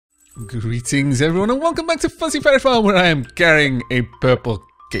Greetings everyone and welcome back to Fuzzy Fairy Farm, where I am carrying a purple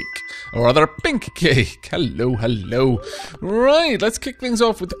cake, or rather a pink cake. Hello, hello. Right, let's kick things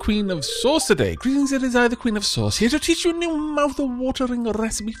off with the Queen of Sauce today. Greetings, it is I, the Queen of Sauce, here to teach you a new mouth-watering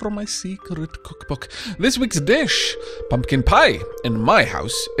recipe from my secret cookbook. This week's dish, pumpkin pie. In my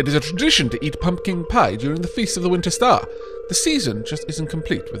house, it is a tradition to eat pumpkin pie during the Feast of the Winter Star. The season just isn't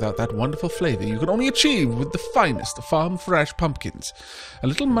complete without that wonderful flavour you can only achieve with the finest farm-fresh pumpkins. A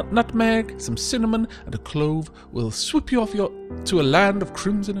little nutmeg, some cinnamon, and a clove will sweep you off to a land of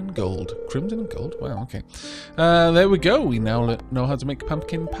crimson and gold. Crimson and gold? Wow, okay. There we go. We now know how to make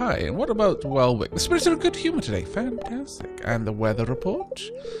pumpkin pie. And what about Welwick? The spirits are in good humour today. Fantastic. And the weather report?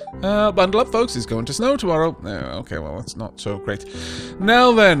 Bundle up, folks. It's going to snow tomorrow. Okay, well, that's not so great.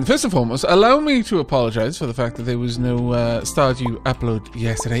 Now then, first and foremost, allow me to apologise for the fact that there was no Stardew upload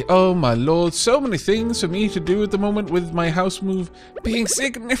yesterday. Oh my lord, so many things for me to do at the moment, with my house move being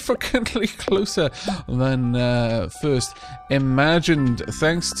significantly closer than first imagined,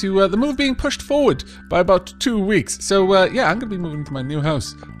 thanks to the move being pushed forward by about 2 weeks. So yeah, I'm going to be moving to my new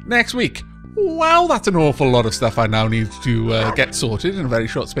house next week. Wow, that's an awful lot of stuff I now need to get sorted in a very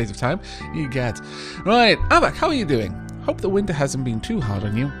short space of time. You get. Right, Aavak, how are you doing? Hope the winter hasn't been too hard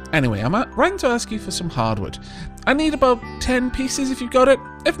on you. Anyway, I'm writing to ask you for some hardwood. I need about 10 pieces if you've got it.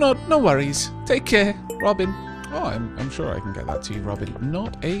 If not, no worries. Take care, Robin. Oh, I'm sure I can get that to you, Robin.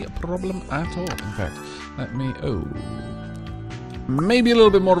 Not a problem at all. In fact, let me... Oh. Maybe a little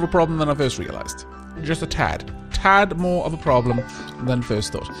bit more of a problem than I first realised. Just a tad. Tad more of a problem than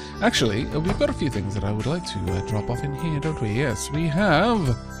first thought. Actually, we've got a few things that I would like to drop off in here, don't we? Yes, we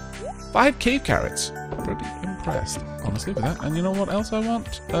have 5 cave carrots. Pretty impressed, honestly, with that. And you know what else I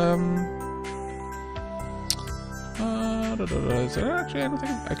want? Is there actually anything?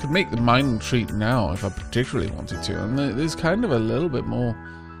 I could make the mining treat now if I particularly wanted to. And there's kind of a little bit more.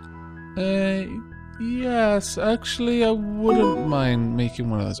 Yes, actually, I wouldn't mind making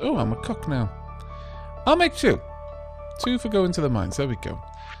one of those. Oh, I'm a cook now. I'll make 2. 2 for going to the mines. There we go.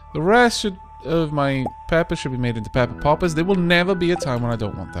 The rest of my pepper should be made into pepper poppers. There will never be a time when I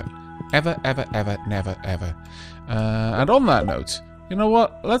don't want that. Ever, ever, ever, never, ever. And on that note, you know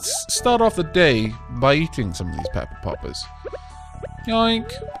what? Let's start off the day by eating some of these pepper poppers.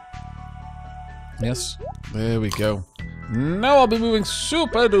 Yoink. Yes, there we go. Now I'll be moving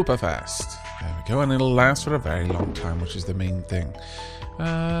super duper fast. There we go, and it'll last for a very long time, which is the main thing.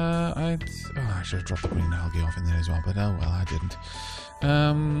 I should have dropped the green algae off in there as well, but oh well, I didn't.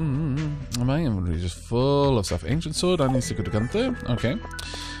 My inventory is just full of stuff. Ancient sword, I need to go to Gunther. Okay.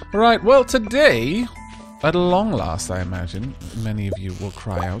 Right, well, today, at long last, I imagine, many of you will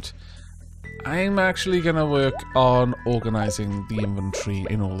cry out, I'm actually going to work on organising the inventory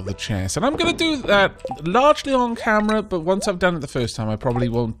in all of the chests. And I'm going to do that largely on camera, but once I've done it the first time, I probably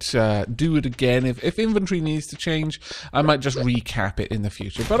won't do it again. If inventory needs to change, I might just recap it in the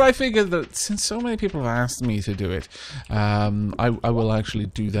future. But I figured that since so many people have asked me to do it, I will actually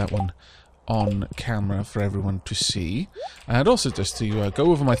do that one on camera for everyone to see, and also just to go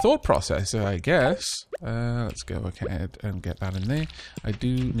over my thought process, I guess. Let's go ahead and get that in there. I do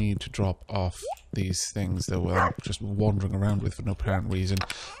need to drop off these things that we're just wandering around with for no apparent reason.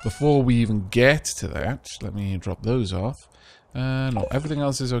 Before we even get to that, let me drop those off. No, everything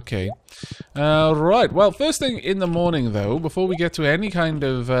else is okay. Right, well, first thing in the morning, though, before we get to any kind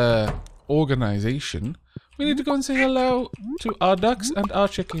of organization, we need to go and say hello to our ducks and our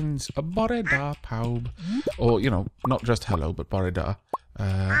chickens. Boreda, Paub. Or, you know, not just hello, but Boreda.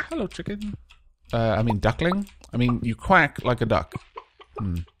 Hello, chicken. I mean, duckling. I mean, you quack like a duck.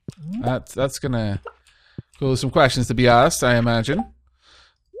 That's gonna cause some questions to be asked, I imagine.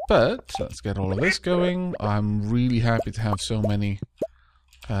 But, let's get all of this going. I'm really happy to have so many...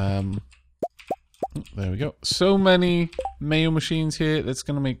 there we go. So many mayo machines here. That's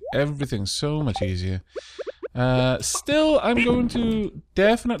going to make everything so much easier. Still, I'm going to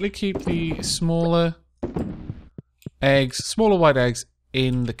definitely keep the smaller eggs, smaller white eggs,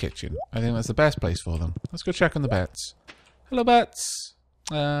 in the kitchen. I think that's the best place for them. Let's go check on the bats. Hello, bats.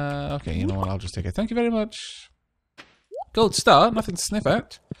 Okay, you know what? I'll just take it. Thank you very much. Gold star. Nothing to sniff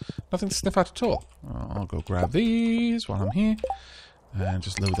at. Nothing to sniff at all. I'll go grab these while I'm here. And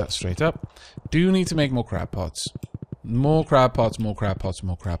just load that straight up. Do need to make more crab pots. More crab pots, more crab pots,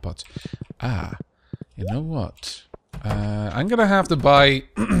 more crab pots. Ah, you know what? I'm going to have to buy...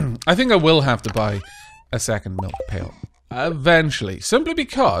 I think I will have to buy a second milk pail. Eventually. Simply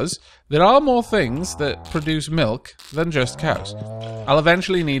because there are more things that produce milk than just cows. I'll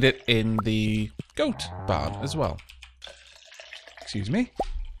eventually need it in the goat barn as well. Excuse me.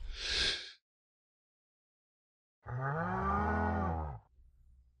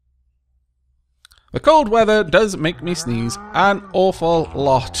 The cold weather does make me sneeze an awful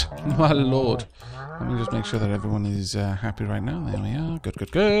lot. My lord. Let me just make sure that everyone is happy right now. There we are. Good,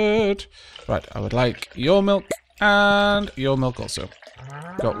 good, good. Right, I would like your milk and your milk also.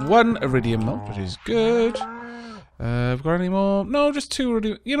 Got 1 iridium milk, which is good. Have got any more? No, just 2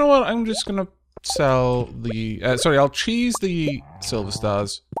 iridium. You know what? I'm just gonna sell the... I'll cheese the silver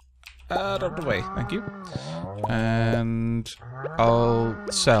stars. Out of the way, thank you. And I'll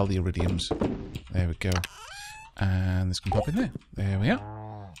sell the iridiums. There we go. And this can pop in there. There we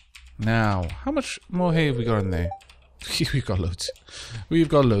are. Now, how much more hay have we got in there? We've got loads. We've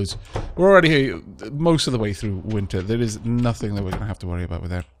got loads. We're already here most of the way through winter. There is nothing that we're going to have to worry about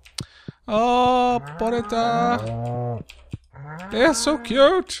with that. Oh, Porita! They're so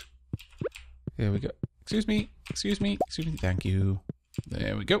cute! There we go. Excuse me. Excuse me. Excuse me. Thank you.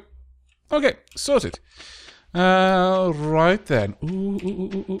 There we go. Okay, sorted. Right then.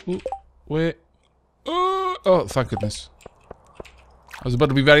 Ooh. Where? Oh, thank goodness. I was about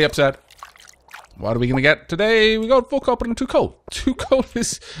to be very upset. What are we going to get today? We got 4 copper and 2 coal. 2 coal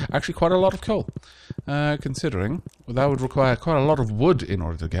is actually quite a lot of coal. Considering that would require quite a lot of wood in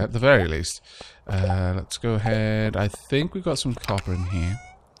order to get, at the very least. Let's go ahead. I think we've got some copper in here.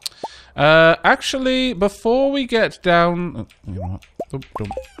 Actually, before we get down... you know what?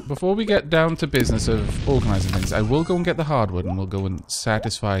 Before we get down to business of organising things, I will go and get the hardwood and we'll go and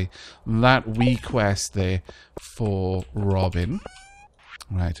satisfy that wee quest there for Robin.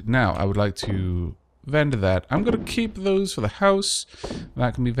 Right, now I would like to vendor that. I'm going to keep those for the house.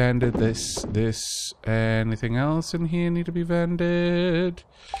 That can be vended. This, anything else in here need to be vended?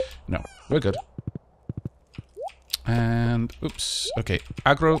 No, we're good. And, oops, okay,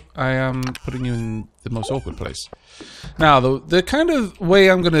 Aggro, I am putting you in the most awkward place. Now, the kind of way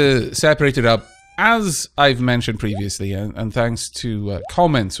I'm going to separate it up, as I've mentioned previously, and thanks to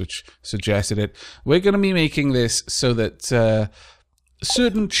comments which suggested it, we're going to be making this so that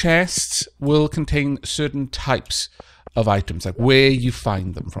certain chests will contain certain types of items, like where you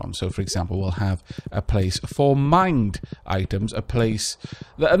find them from. So, for example, we'll have a place for mined items, a place...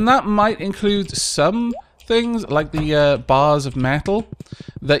 and that might include some... things like the bars of metal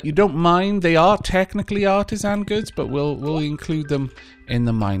that you don't mind. They are technically artisan goods, but we'll include them in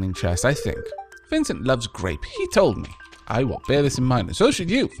the mining chest, I think. Vincent loves grape. He told me. I will bear this in mind, and so should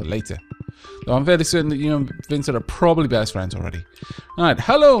you for later. Though I'm fairly certain that you and Vincent are probably best friends already. Alright,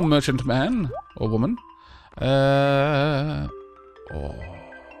 hello, merchant man or woman. Oh.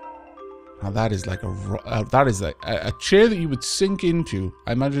 Now that is like a chair that you would sink into.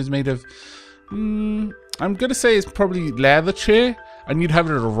 I imagine it's made of... I'm going to say it's probably leather chair, and you'd have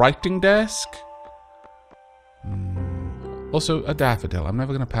it at a writing desk. Also, a daffodil. I'm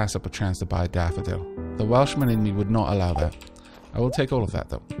never going to pass up a chance to buy a daffodil. The Welshman in me would not allow that. I will take all of that,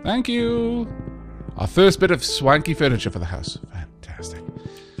 though. Thank you! Our first bit of swanky furniture for the house. Fantastic.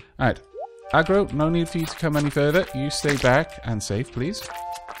 Alright. Aggro, no need for you to come any further. You stay back and safe, please.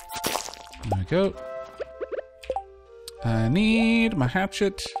 There we go. I need my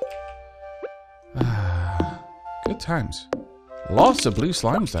hatchet. Good times. Lots of blue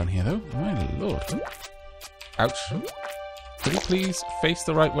slimes down here, though. My lord. Ouch. Could you please face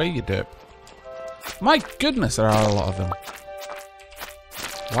the right way, you derp? My goodness, there are a lot of them.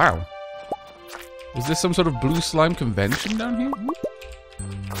 Wow. Is this some sort of blue slime convention down here?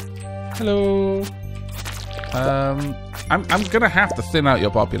 Hello. I'm gonna have to thin out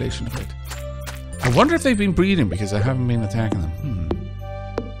your population a bit. I wonder if they've been breeding because I haven't been attacking them.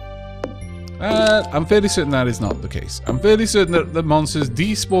 I'm fairly certain that is not the case. I'm fairly certain that the monsters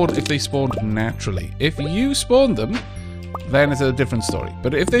despawn if they spawn naturally. If you spawn them, then it's a different story.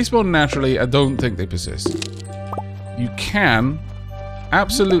 But if they spawn naturally, I don't think they persist. You can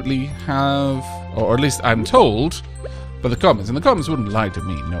absolutely have, or at least I'm told, by the comments, and the comments wouldn't lie to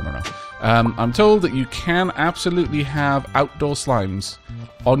me, no. I'm told that you can absolutely have outdoor slimes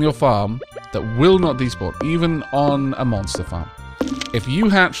on your farm that will not despawn, even on a monster farm. If you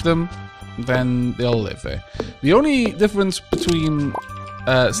hatch them, then they'll live there. The only difference between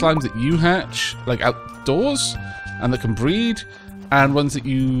slimes that you hatch, like outdoors, and that can breed, and ones that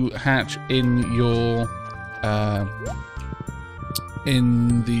you hatch in your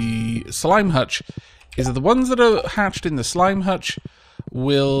in the slime hutch, is that the ones that are hatched in the slime hutch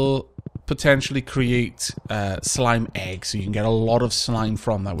will potentially create slime eggs, so you can get a lot of slime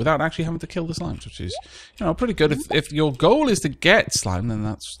from that without actually having to kill the slimes, which is, you know, pretty good. If your goal is to get slime, then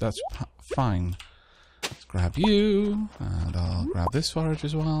that's fine. Let's grab you, and I'll grab this forage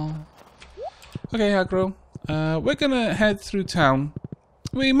as well. Okay, Aggro. We're gonna head through town.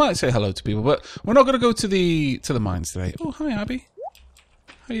 We might say hello to people, but we're not gonna go to the mines today. Oh, hi, Abby.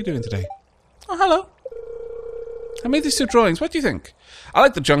 How are you doing today? Oh, hello. I made these 2 drawings. What do you think? I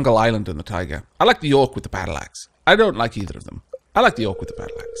like the jungle island and the tiger. I like the orc with the battle axe. I don't like either of them. I like the orc with the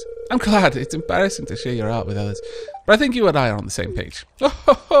battle axe. I'm glad. It's embarrassing to share your art with others. But I think you and I are on the same page.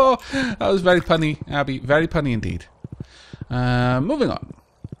 Oh, that was very punny, Abby. Very punny indeed. Moving on.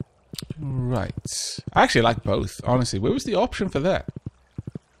 Right. I actually like both, honestly. Where was the option for that?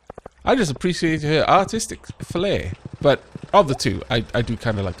 I just appreciate her artistic flair. But of the 2, I do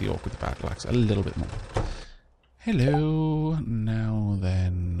kind of like the orc with the battle axe a little bit more. Hello. Now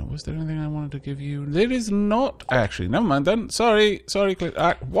then, was there anything I wanted to give you? There is not, actually. Never mind then. Sorry, Clint.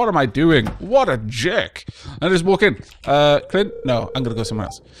 What am I doing? What a jerk. I just walk in. Clint, no, I'm going to go somewhere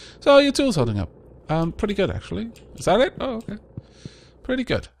else. So, your tool's holding up. Pretty good, actually. Is that it? Oh, okay. Pretty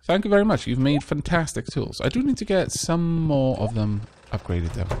good. Thank you very much. You've made fantastic tools. I do need to get some more of them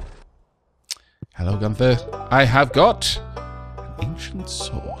upgraded, though. Hello, Gunther. I have got an ancient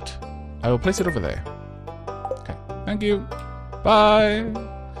sword. I will place it over there. Okay. Thank you. Bye.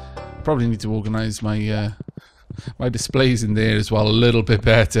 I probably need to organize my my displays in there as well a little bit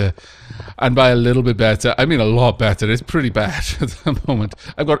better. And by a little bit better, I mean a lot better. It's pretty bad at the moment.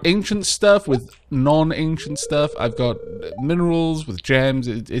 I've got ancient stuff with non-ancient stuff. I've got minerals with gems.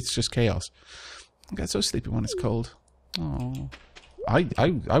 It's just chaos. I get so sleepy when it's cold. Oh,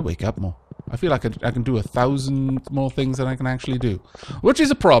 I wake up more. I feel like I can do 1,000 more things than I can actually do. Which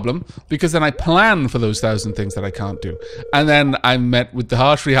is a problem, because then I plan for those 1,000 things that I can't do. And then I'm met with the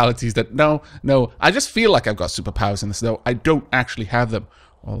harsh realities that, no, I just feel like I've got superpowers in the snow. I don't actually have them.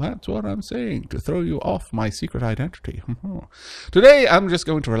 Well, that's what I'm saying, to throw you off my secret identity. Today, I'm just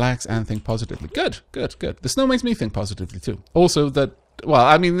going to relax and think positively. Good. The snow makes me think positively, too. Also, that, well,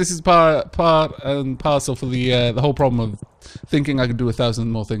 I mean, this is part and parcel for the whole problem of thinking I can do 1,000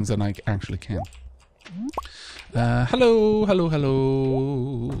 more things than I actually can. Hello.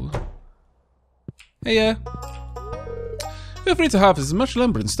 Hey, yeah. Feel free to harvest as much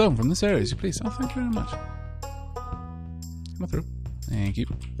lumber and stone from this area as you please. Oh, thank you very much. Come through. Thank you.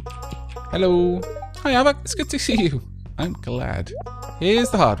 Hello. Hi, Aavak. It's good to see you. I'm glad. Here's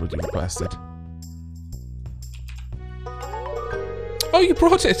the hardwood you requested. Oh, you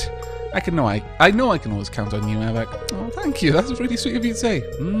brought it! I know I can always count on you, Aavak. Oh, thank you. That's really sweet of you to say.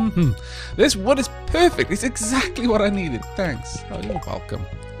 This wood is perfect. It's exactly what I needed. Thanks. Oh, you're welcome.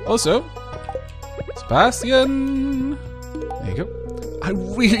 Also, Sebastian. There you go. I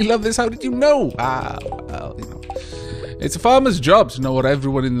really love this. How did you know? Ah, well, you know. It's a farmer's job to know what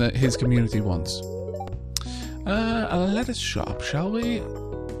everyone in his community wants. A lettuce shop, shall we?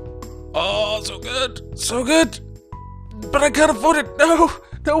 Oh, so good. So good. But I can't afford it. No,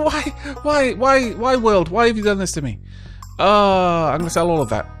 why, world? Why have you done this to me? I'm going to sell all of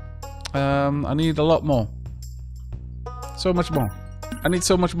that. I need a lot more. So much more. I need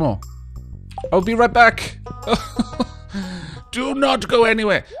so much more. I'll be right back. Do not go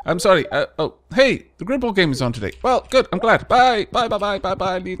anywhere. I'm sorry. Oh, hey, the Gribble game is on today. Well, good. I'm glad. Bye.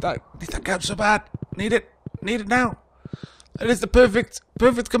 Bye. Need that couch so bad. Need it now. It is the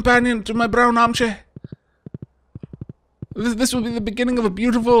perfect companion to my brown armchair. This will be the beginning of a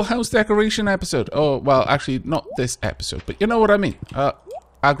beautiful house decoration episode. Oh, well, actually, not this episode, but you know what I mean.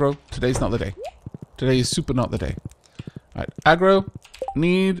 Aggro, today's not the day. Today is super not the day. Alright, Aggro,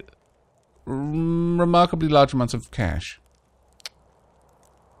 need remarkably large amounts of cash.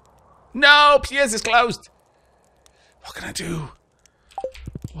 No, Piers is closed. What can I do?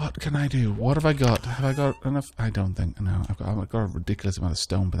 What have I got? Have I got enough? I don't think. No, I've got a ridiculous amount of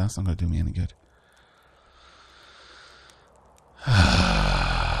stone, but that's not going to do me any good.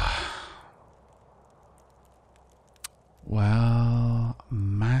 Well,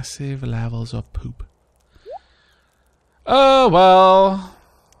 massive levels of poop. Oh, well.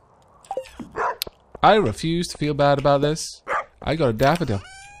 I refuse to feel bad about this. I got a daffodil.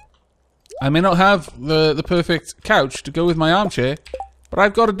 I may not have the perfect couch to go with my armchair, but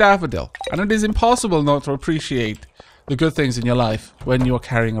I've got a daffodil. And it is impossible not to appreciate the good things in your life when you're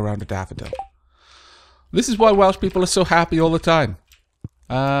carrying around a daffodil. This is why Welsh people are so happy all the time.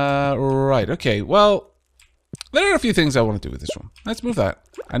 Right, okay, well, there are a few things I want to do with this one. Let's move that.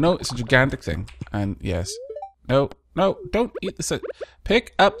 I know it's a gigantic thing, and yes. No, don't eat the...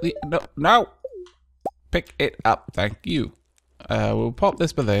 Pick up the... No! Pick it up, thank you. We'll pop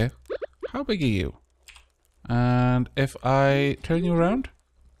this by there. How big are you? And if I turn you around,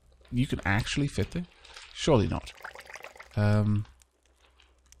 you can actually fit there? Surely not.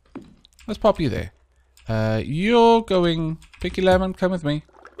 Let's pop you there. You're going... Picky Lemon, come with me.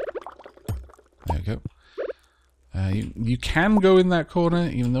 There we go. You can go in that corner,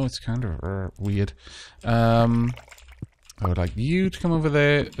 even though it's kind of weird. I would like you to come over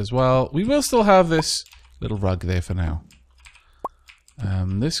there as well. We will still have this little rug there for now.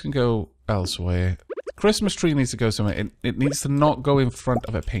 This can go elsewhere. The Christmas tree needs to go somewhere. It needs to not go in front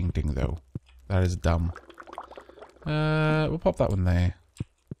of a painting, though. That is dumb. We'll pop that one there.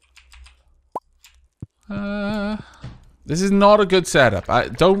 This is not a good setup.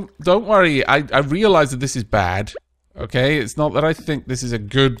 Don't worry. I realize that this is bad. Okay? It's not that I think this is a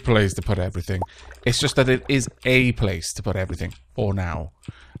good place to put everything. It's just that it is a place to put everything for now.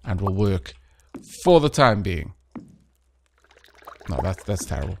 And will work for the time being. No, that's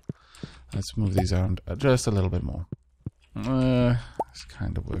terrible. Let's move these around just a little bit more. This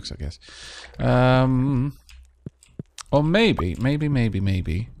kind of works, I guess. Or maybe, I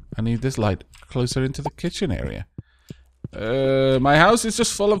need this light closer into the kitchen area. My house is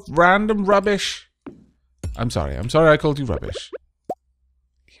just full of random rubbish. I'm sorry I called you rubbish.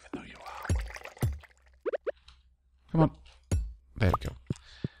 Even though you are. Come on. There we go.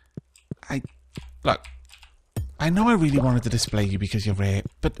 Look. I know I really wanted to display you because you're rare,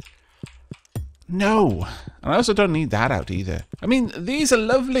 but no. And I also don't need that out either. I mean, these are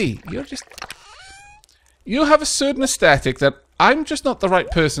lovely. You have a certain aesthetic that I'm just not the right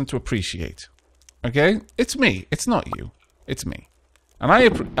person to appreciate. Okay? It's me. It's not you. It's me. And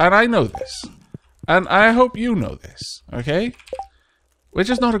I know this. And I hope you know this. Okay? We're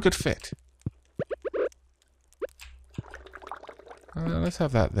just not a good fit. Let's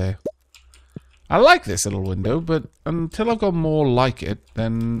have that there. I like this little window, but until I've got more like it,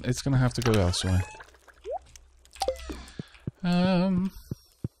 then it's going to have to go elsewhere. Now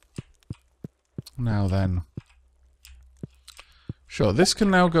then. Sure, this can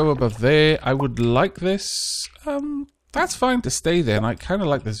now go above there. I would like this. That's fine to stay there, and I kind of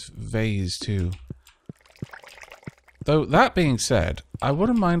like this vase too. Though, that being said, I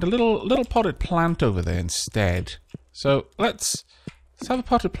wouldn't mind a little potted plant over there instead. So, let's have a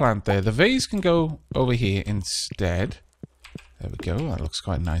potted plant there. The vase can go over here instead. There we go. That looks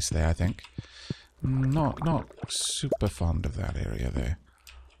quite nice there, I think. Not super fond of that area there.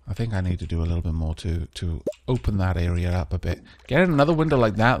 I think I need to do a little bit more to open that area up a bit. Getting another window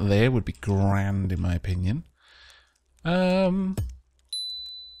like that there would be grand, in my opinion.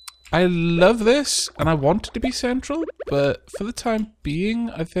 I love this, and I want it to be central, but for the time being,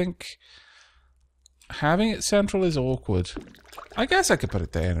 I think having it central is awkward. I guess I could put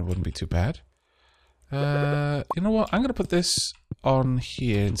it there and it wouldn't be too bad. You know what? I'm going to put this on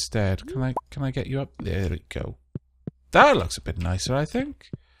here instead. Can I get you up? There we go. That looks a bit nicer, I think.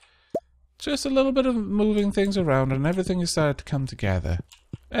 Just a little bit of moving things around and everything is starting to come together.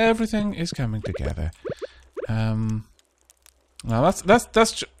 Everything is coming together. Now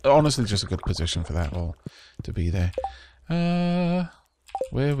that's honestly just a good position for that all to be there.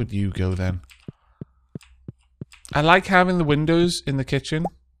 Where would you go then? I like having the windows in the kitchen.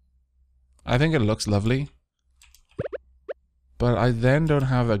 I think it looks lovely. But I then don't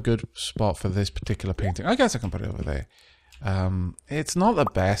have a good spot for this particular painting. I guess I can put it over there. It's not the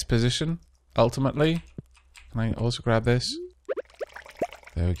best position, ultimately. Can I also grab this?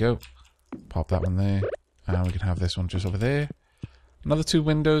 There we go. Pop that one there. And we can have this one just over there. Another two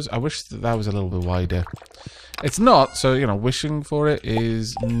windows. I wish that was a little bit wider. It's not, so, you know, wishing for it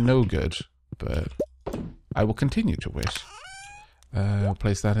is no good. But I will continue to wish.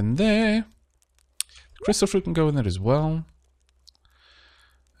 Place that in there. Crystal fruit can go in there as well.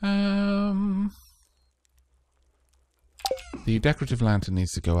 The decorative lantern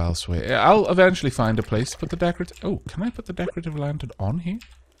needs to go elsewhere. I'll eventually find a place to put the decorative... Oh, can I put the decorative lantern on here?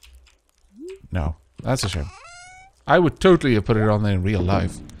 No, that's a shame. I would totally have put it on there in real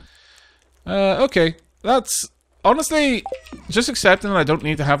life. Okay, that's... Honestly, just accepting that I don't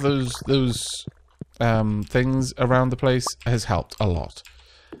need to have those things around the place has helped a lot.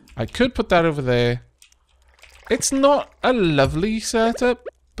 I could put that over there. It's not a lovely setup,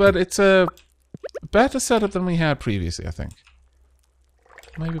 but it's a better setup than we had previously, I think.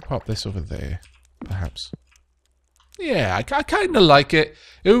 Maybe pop this over there, perhaps. Yeah, I kind of like it.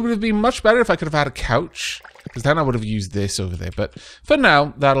 It would have been much better if I could have had a couch, because then I would have used this over there. But for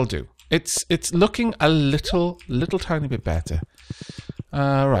now, that'll do. It's looking a little tiny bit better.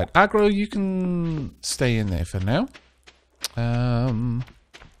 Right, Agro, you can stay in there for now.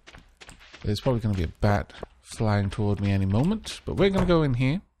 There's probably going to be a bat flying toward me any moment, but we're going to go in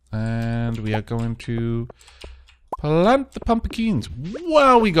here, and we are going to plant the pumpkins.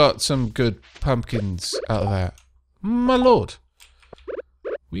 Wow, we got some good pumpkins out of that. My lord.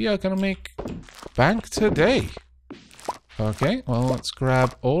 We are going to make bank today. Okay, well, let's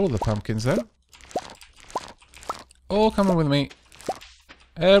grab all of the pumpkins then. All coming with me.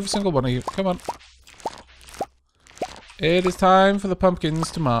 Every single one of you. Come on. It is time for the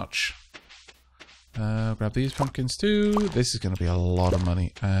pumpkins to march. Grab these pumpkins too. This is going to be a lot of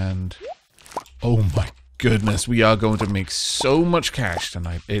money. And oh my goodness, we are going to make so much cash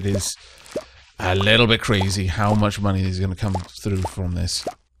tonight. It is a little bit crazy how much money is going to come through from this.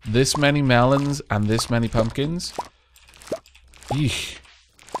 This many melons and this many pumpkins. Eesh.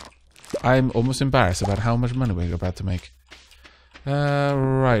 I'm almost embarrassed about how much money we're about to make.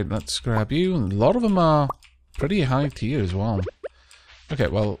 Right, let's grab you. A lot of them are pretty high tier as well. Okay,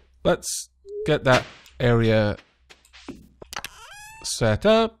 well, let's get that area set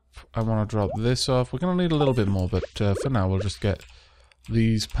up. I want to drop this off. We're going to need a little bit more, but for now we'll just get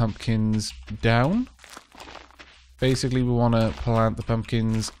these pumpkins down. Basically, we want to plant the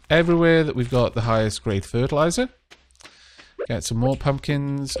pumpkins everywhere that we've got the highest grade fertilizer. Get some more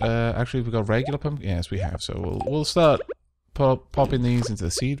pumpkins. Actually, we've got regular pumpkins. Yes, we have. So we'll start popping these into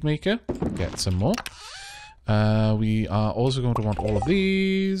the seed maker. Get some more. We are also going to want all of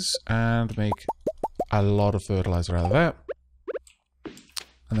these and make a lot of fertilizer out of that.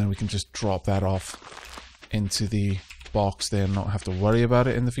 And then we can just drop that off into the box there and not have to worry about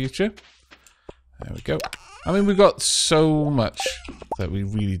it in the future. There we go. I mean, we've got so much that we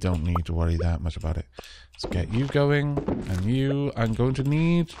really don't need to worry that much about it. Let's get you going. And you, I'm going to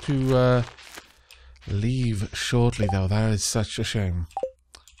need to leave shortly, though. That is such a shame.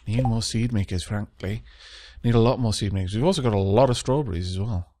 Need more seed makers, frankly. Need a lot more seed makers. We've also got a lot of strawberries as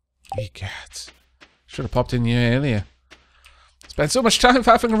well. Ye cats. Should have popped in here earlier. Spent so much time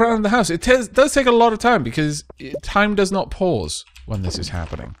faffing around the house. It does take a lot of time because time does not pause when this is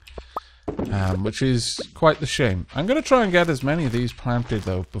happening. Which is quite the shame. I'm going to try and get as many of these planted,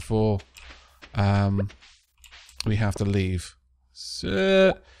 though, before we have to leave.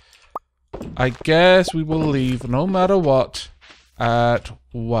 So, I guess we will leave no matter what at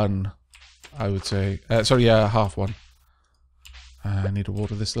 1, I would say. Sorry, yeah, half 1. I need to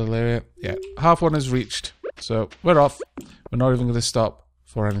water this little area. Yeah, half 1 is reached. So, we're off. We're not even going to stop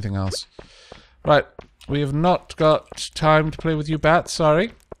for anything else. Right, we have not got time to play with you, Bat.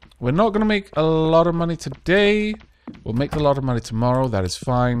 Sorry. We're not going to make a lot of money today. We'll make a lot of money tomorrow. That is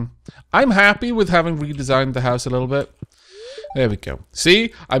fine. I'm happy with having redesigned the house a little bit. There we go.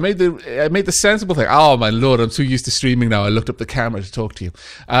 See? I made the sensible thing. Oh, my lord. I'm so used to streaming now. I looked up the camera to talk to you.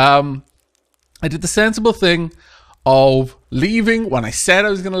 I did the sensible thing of leaving when I said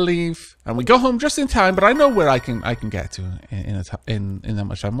I was going to leave. And we go home just in time. But I know where I can get to in that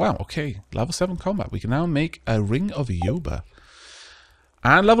much time. Wow. Okay. Level 7 combat. We can now make a Ring of Yoba.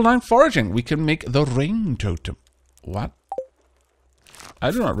 And level 9 foraging. We can make the rain totem. What?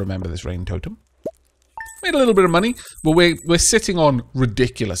 I do not remember this rain totem. Made a little bit of money, but we're sitting on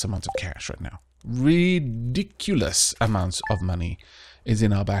ridiculous amounts of cash right now. Ridiculous amounts of money is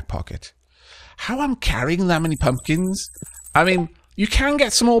in our back pocket. How I'm carrying that many pumpkins? I mean, you can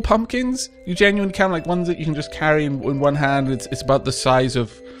get small pumpkins. You genuinely can, like ones that you can just carry in one hand. It's about the size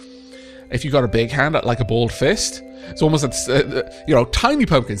of, if you got a big hand, like a balled fist. It's almost, you know, tiny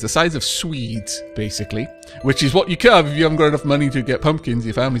pumpkins, the size of Swedes, basically. Which is what you carve if you haven't got enough money to get pumpkins.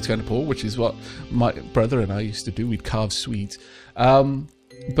 Your family's kind of poor, which is what my brother and I used to do. We'd carve Swedes.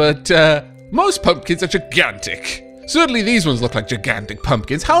 But most pumpkins are gigantic. Certainly these ones look like gigantic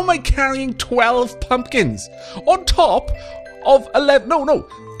pumpkins. How am I carrying 12 pumpkins? On top of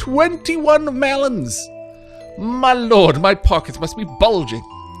 21 melons. My lord, my pockets must be bulging.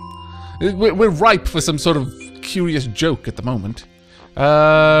 We're ripe for some sort of curious joke at the moment.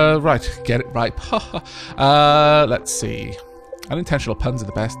 Right, get it ripe. Let's see. Unintentional puns are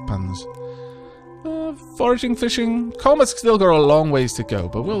the best puns. Foraging, fishing. Combat's still got a long ways to go,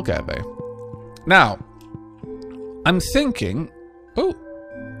 but we'll get there. Now, I'm thinking... Oh.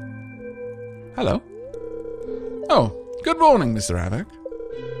 Hello. Oh, good morning, Mr. Aavak.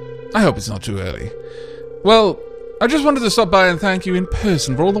 I hope it's not too early. Well, I just wanted to stop by and thank you in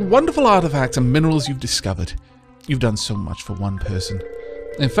person for all the wonderful artifacts and minerals you've discovered. You've done so much for one person.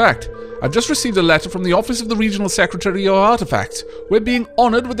 In fact, I've just received a letter from the Office of the Regional Secretary of Artifacts. We're being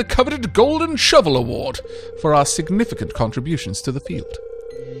honoured with the coveted Golden Shovel Award for our significant contributions to the field.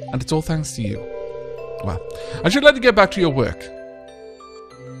 And it's all thanks to you. Well, I should let you get back to your work.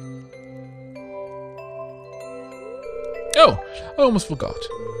 Oh, I almost forgot.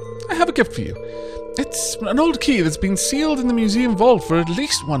 I have a gift for you. It's an old key that's been sealed in the museum vault for at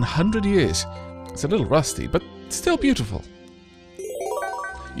least 100 years. It's a little rusty, but still beautiful.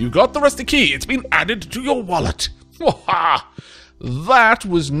 You got the rusty key. It's been added to your wallet. That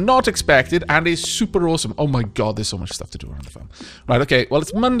was not expected and is super awesome. Oh my god, there's so much stuff to do around the farm. Right, okay, well,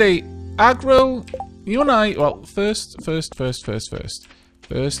 it's Monday. Aggro, you and I, well, first. First, super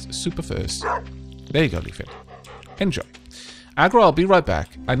first. There you go, Leafy. Enjoy. Agro, I'll be right back.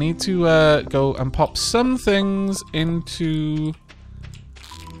 I need to go and pop some things into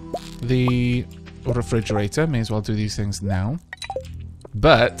the refrigerator. May as well do these things now.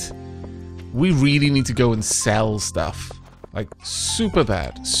 But we really need to go and sell stuff. Like, super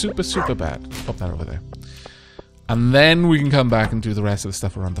bad. Super, super bad. Pop that over there. And then we can come back and do the rest of the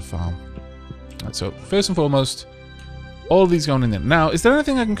stuff around the farm. Right, so, first and foremost, all of these going in there. Now, is there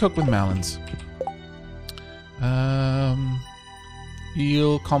anything I can cook with melons?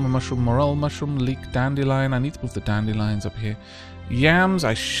 Eel, common mushroom, morel mushroom, leek, dandelion. I need to move the dandelions up here. Yams,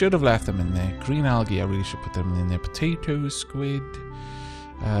 I should have left them in there. Green algae, I really should put them in there. Potatoes, squid.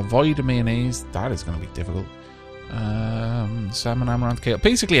 Void mayonnaise, that is going to be difficult. Salmon, amaranth, kale.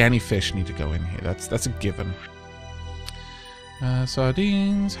 Basically, any fish need to go in here. That's a given.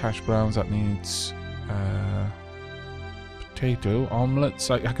 Sardines, hash browns. That needs potato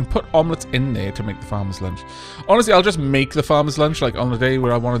omelets. I can put omelets in there to make the farmer's lunch. Honestly, I'll just make the farmer's lunch like on the day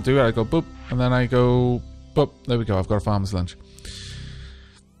where I want to do it. I go boop, and then I go boop. There we go. I've got a farmer's lunch.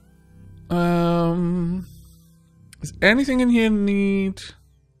 Does anything in here need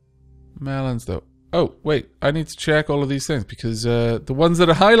melons though? Oh, wait, I need to check all of these things because the ones that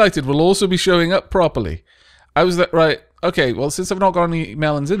are highlighted will also be showing up properly. I was that right. Okay, well, since I've not got any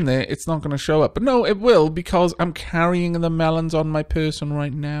melons in there, it's not going to show up. But no, it will because I'm carrying the melons on my person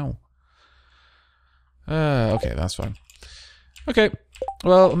right now. Okay, that's fine. Okay,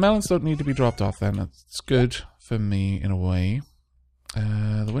 well, melons don't need to be dropped off then. That's good for me in a way.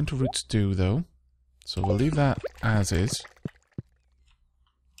 The winter roots do, though. So we'll leave that as is.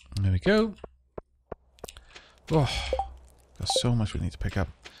 There we go. Oh, there's so much we need to pick up.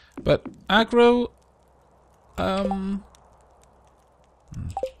 But aggro, I'll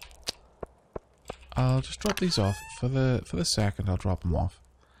just drop these off for the second. I'll drop them off,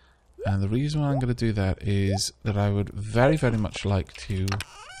 and the reason why I'm going to do that is that I would very, very much like to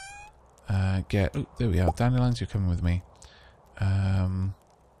get. Oh, there we are, dandelions. You're coming with me. I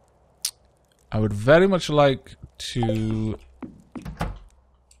would very much like to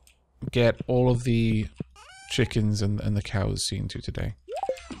get all of the chickens and the cows seen to today.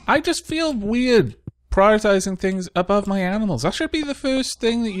 I just feel weird prioritizing things above my animals. That should be the first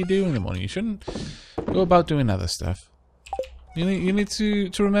thing that you do in the morning. You shouldn't go about doing other stuff. You need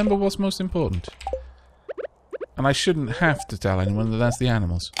to remember what's most important. And I shouldn't have to tell anyone that that's the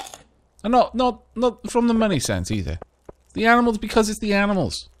animals. And not from the money sense either. The animals because it's the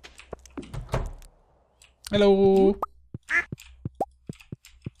animals. Hello.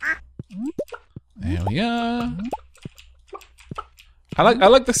 There we are. I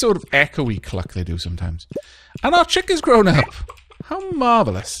like the sort of echoey cluck they do sometimes. And our chick has grown up. How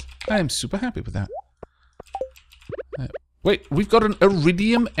marvelous. I am super happy with that. Wait, we've got an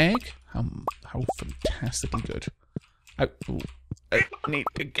iridium egg? How fantastically good. I need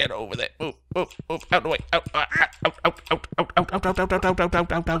to get over there. Move, out of the way. Out.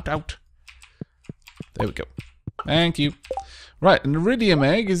 There we go. Thank you. Right, an iridium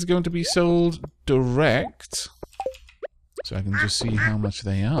egg is going to be sold direct. So I can just see how much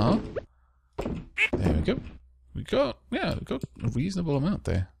they are. There we go. We got a reasonable amount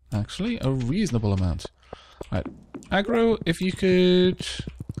there. Actually, a reasonable amount. Right, aggro, if you could...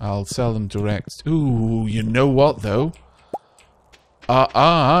 I'll sell them direct. Ooh, you know what, though?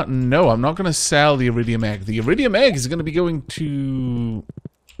 No, I'm not going to sell the iridium egg. The iridium egg is going to be going to...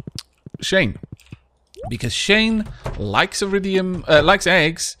 Shane. Because Shane likes iridium... likes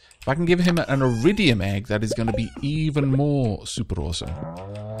eggs. If I can give him an iridium egg, that is going to be even more super awesome.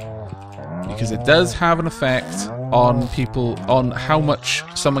 Because it does have an effect on people, on how much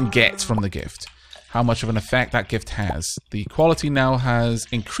someone gets from the gift. How much of an effect that gift has. The quality now has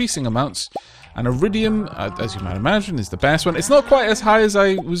increasing amounts. And iridium, as you might imagine, is the best one. It's not quite as high as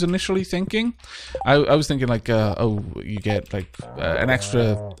I was initially thinking. I was thinking like, oh, you get like an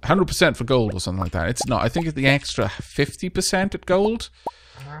extra 100% for gold or something like that. It's not. I think it's the extra 50% at gold.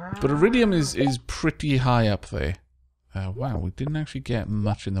 But iridium is pretty high up there. Wow, we didn't actually get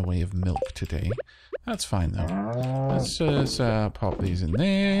much in the way of milk today. That's fine though. Let's just pop these in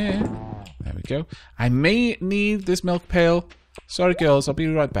there. There we go. I may need this milk pail. Sorry girls, I'll be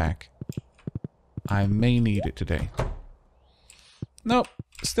right back. I may need it today. Nope,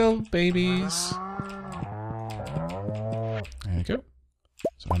 still babies. There we go.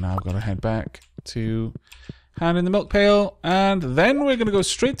 So now I've got to head back to hand in the milk pail, and then we're going to go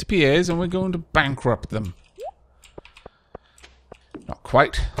straight to Pierre's and we're going to bankrupt them. Not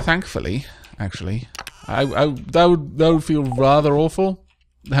quite, thankfully, actually. That would feel rather awful,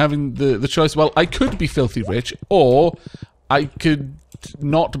 having the choice. Well, I could be filthy rich, or I could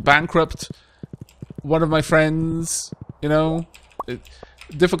not bankrupt one of my friends, you know.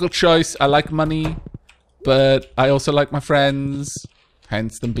 Difficult choice. I like money, but I also like my friends.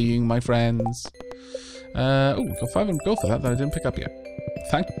 Hence them being my friends. Oh, we got 500 gold for that I didn't pick up yet.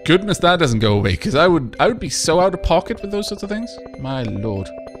 Thank goodness that doesn't go away, because I would be so out of pocket with those sorts of things. My lord.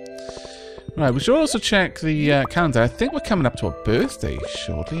 Right, we should also check the calendar. I think we're coming up to a birthday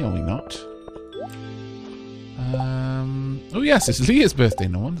shortly, are we not? Oh yes, it's Leah's birthday.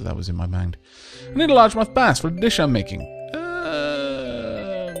 No wonder that was in my mind. I need a largemouth bass for a dish I'm making.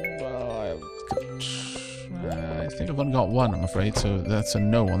 Well, I think I've only got one, I'm afraid, so that's a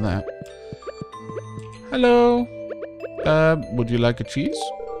no on that. Hello. Would you like a cheese?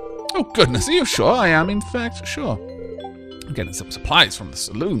 Oh goodness, are you sure? I am in fact sure. I'm getting some supplies from the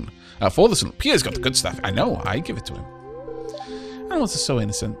saloon. For the saloon. Pierre's got the good stuff. I know, I give it to him. Animals are so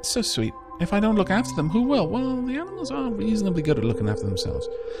innocent, so sweet. If I don't look after them, who will? Well, the animals are reasonably good at looking after themselves.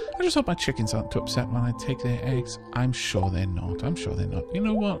 I just hope my chickens aren't too upset when I take their eggs. I'm sure they're not. I'm sure they're not. You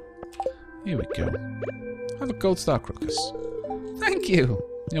know what? Here we go. Have a gold star crocus. Thank you.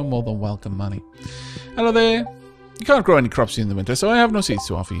 You're more than welcome, money. Hello there. You can't grow any crops in the winter, so I have no seeds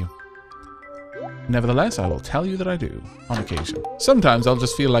to offer you. Nevertheless, I will tell you that I do, on occasion. Sometimes I'll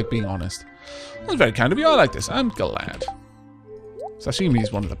just feel like being honest. That's very kind of you. I like this. I'm glad. Sashimi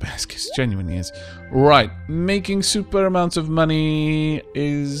is one of the best, because it genuinely is. Right, making super amounts of money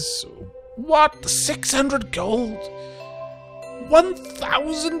is... What? 600 gold?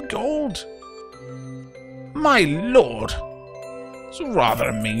 1,000 gold? My lord. It's rather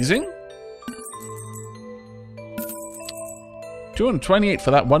amazing. 228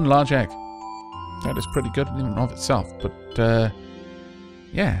 for that one large egg. That is pretty good in and of itself, but,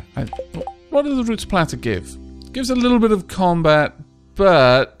 yeah. What does the roots platter give? It gives a little bit of combat,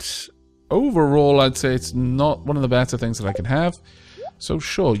 but overall I'd say it's not one of the better things that I can have. So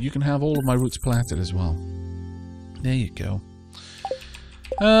sure, you can have all of my roots platted as well. There you go.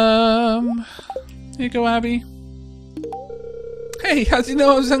 Here you go, Abby. Hey, how do you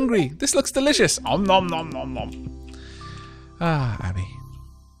know I was hungry? This looks delicious. Om nom nom nom nom. Ah, Abby.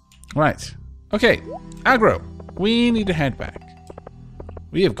 Right. Okay, Aggro. We need to head back.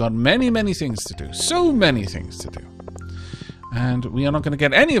 We have got many, many things to do. So many things to do. And we are not going to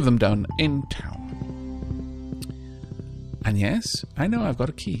get any of them done in town. And yes, I know I've got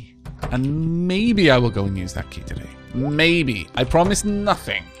a key. And maybe I will go and use that key today. Maybe. I promise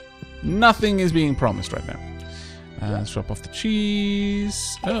nothing. Nothing is being promised right now. Let's drop off the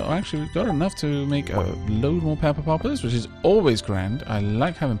cheese. Oh, actually, we've got enough to make a load more pepper poppers, which is always grand. I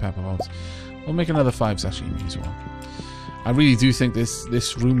like having pepper poppers. We'll make another 5 sashimi as well. I really do think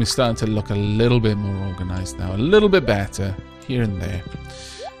this room is starting to look a little bit more organized now. A little bit better here and there.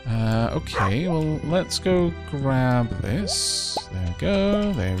 Okay, well, let's go grab this. There we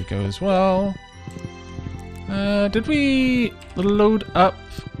go. There we go as well. Did we load up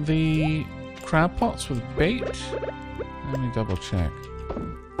the crab pots with bait? Let me double check.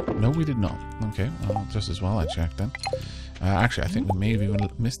 No, we did not. Okay, well, just as well I checked then. Actually, I think we may have even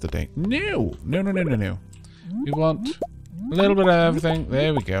missed the date. No! No, no, no, no, no. We want a little bit of everything.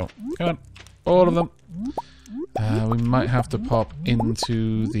 There we go. Come on. All of them. We might have to pop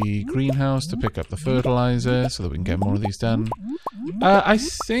into the greenhouse to pick up the fertilizer so that we can get more of these done. I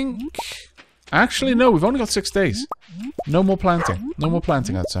think... Actually, no. We've only got 6 days. No more planting. No more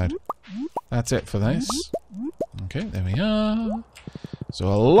planting outside. That's it for this. Okay, there we are. So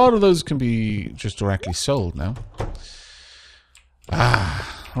a lot of those can be just directly sold now.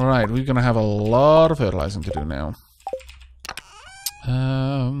 Alright, we're going to have a lot of fertilizing to do now.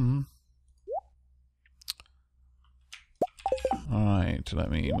 Alright,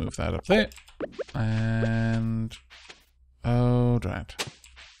 let me move that up there. And... oh, drat.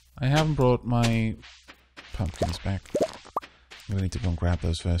 I haven't brought my pumpkins back. I'm going to need to go and grab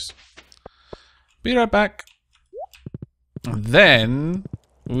those first. Be right back. And then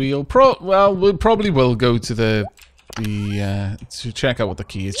we'll probably will go to to check out what the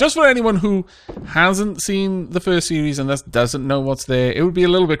key is. Just for anyone who hasn't seen the first series and thus doesn't know what's there, it would be a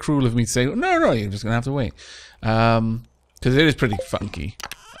little bit cruel of me to say, no, you're just gonna have to wait, because it is pretty funky.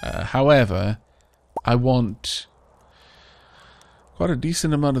 However, I want quite a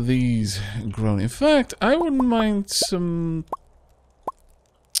decent amount of these grown. In fact, I wouldn't mind some.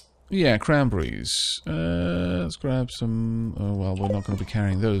 Yeah, cranberries. Let's grab some... oh, well, we're not going to be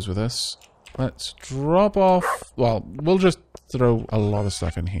carrying those with us. Let's drop off... well, we'll just throw a lot of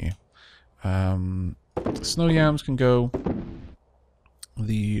stuff in here. Snow yams can go.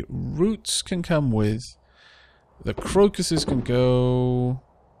 The roots can come with. The crocuses can go.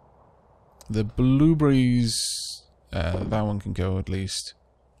 The blueberries... that one can go at least.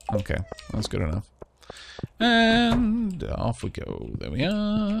 Okay, that's good enough. And off we go. There we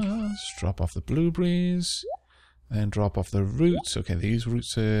are. Let's drop off the blueberries. Then drop off the roots. Okay, these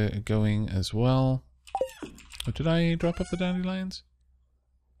roots are going as well. Oh, did I drop off the dandelions?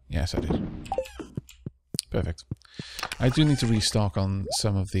 Yes, I did. Perfect. I do need to restock on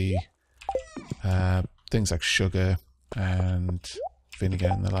some of the things like sugar and vinegar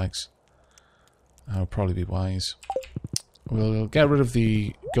and the likes. That would probably be wise. We'll get rid of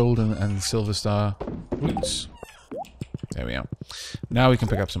the golden and silver star roots. There we are. Now we can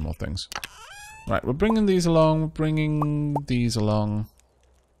pick up some more things. Right, we're bringing these along. We're bringing these along.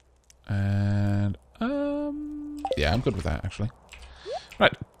 And, yeah, I'm good with that, actually.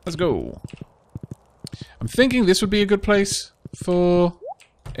 Right, let's go. I'm thinking this would be a good place for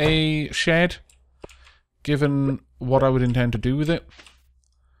a shed, given what I would intend to do with it.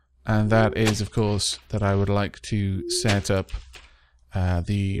 And that is, of course, that I would like to set up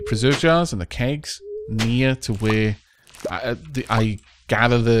the preserve jars and the kegs near to where I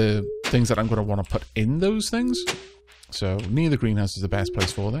gather the things that I'm going to want to put in those things. So near the greenhouse is the best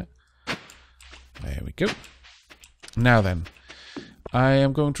place for that. There we go. Now then, I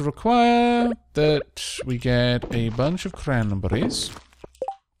am going to require that we get a bunch of cranberries.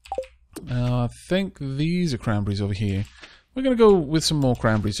 I think these are cranberries over here. We're going to go with some more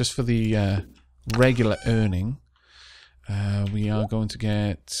cranberries just for the regular earning. We are going to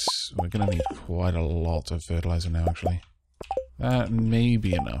get... We're going to need quite a lot of fertilizer now, actually. That may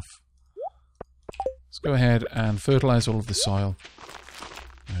be enough. Let's go ahead and fertilize all of the soil.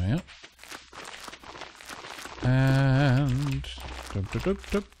 There we are. And...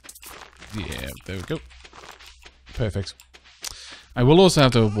 Yeah, there we go. Perfect. I will also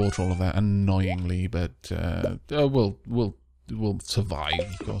have to water all of that, annoyingly, but we'll survive,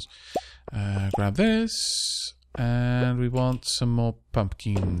 of course. Grab this, and we want some more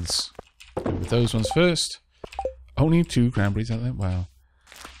pumpkins. Go with those ones first. Only 2 cranberries out there. Wow.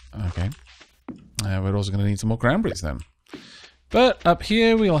 Okay. We're also going to need some more cranberries then. But up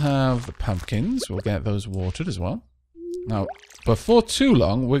here we'll have the pumpkins. We'll get those watered as well. Now, before too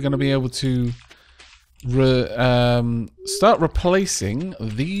long, we're going to be able to start replacing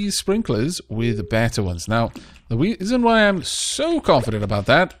these sprinklers with better ones. Now, the reason why I'm so confident about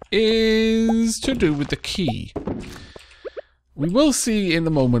that is to do with the key. We will see in the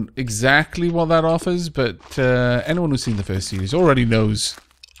moment exactly what that offers, but anyone who's seen the first series already knows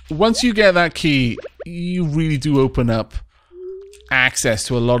once you get that key, you really do open up access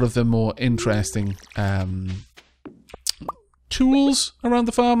to a lot of the more interesting tools around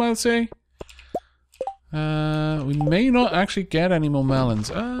the farm, I would say. We may not actually get any more melons.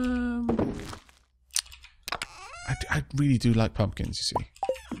 I really do like pumpkins, you see.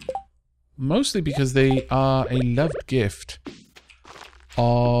 Mostly because they are a loved gift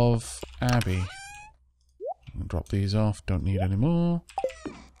of Abby. I'll drop these off, don't need any more.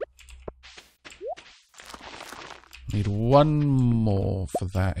 Need 1 more for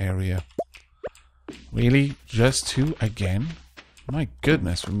that area. Really? Just 2 again? My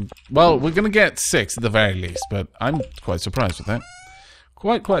goodness. Well, we're going to get 6 at the very least, but I'm quite surprised with that.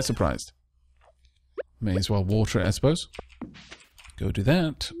 Quite surprised. May as well water it, I suppose. Go do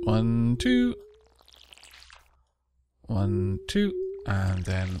that. 1, 2. 1, 2. And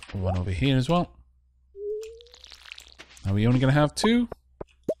then 1 over here as well. Are we only going to have 2?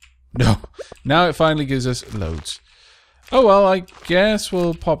 No. Now it finally gives us loads. Oh well, I guess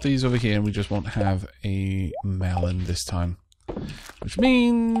we'll pop these over here and we just won't have a melon this time. Which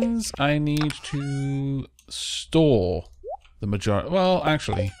means I need to store the majority. Well,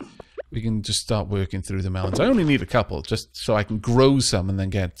 actually, we can just start working through the melons. I only need a couple, just so I can grow some and then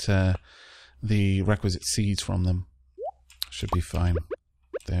get the requisite seeds from them. Should be fine.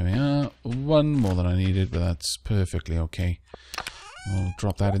 There we are. 1 more than I needed, but that's perfectly okay. We'll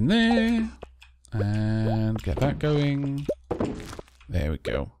drop that in there. And get that going. There we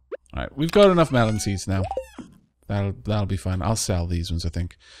go. Alright, we've got enough melon seeds now. That'll be fine. I'll sell these ones, I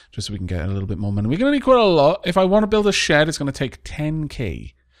think. Just so we can get a little bit more money. We're going to need quite a lot. If I want to build a shed, it's going to take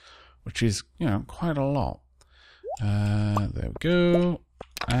 10k. Which is, you know, quite a lot. There we go.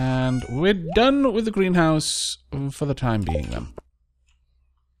 And we're done with the greenhouse for the time being, then.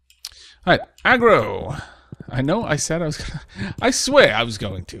 Alright, aggro. I know I said I was gonna... I swear I was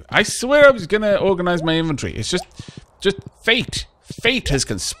going to. I swear I was going to organize my inventory. It's just fate. Fate has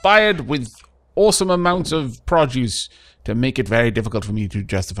conspired with awesome amounts of produce to make it very difficult for me to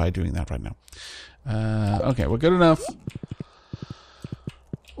justify doing that right now. Okay, we're good enough.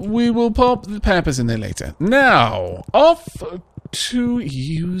 We will pop the peppers in there later. Now, off to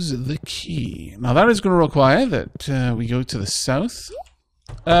use the key. Now, that is going to require that we go to the south.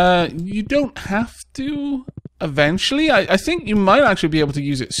 You don't have to eventually. I think you might actually be able to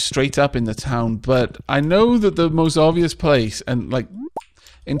use it straight up in the town, but I know that the most obvious place, and like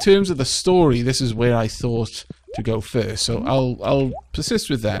in terms of the story, this is where I thought to go first. So I'll persist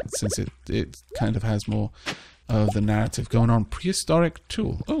with that since it kind of has more of the narrative going on. Prehistoric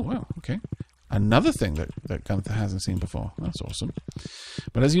tool. Oh wow, okay. Another thing that Gunther hasn't seen before. That's awesome.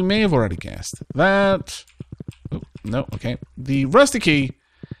 But as you may have already guessed, that... Oh, no, okay. The rusty key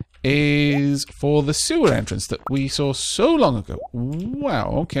is for the sewer entrance that we saw so long ago.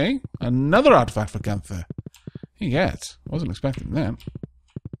 Wow, okay. Another artifact for Gunther. You get. Wasn't expecting that.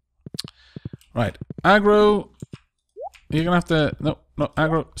 Right. Aggro. You're going to have to... No,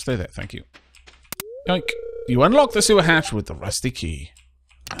 Aggro. Stay there. Thank you. Yoink. You unlock the sewer hatch with the rusty key.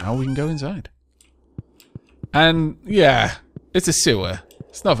 Now we can go inside. And, yeah, it's a sewer.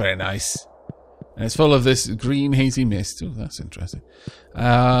 It's not very nice. And it's full of this green, hazy mist. Oh, that's interesting.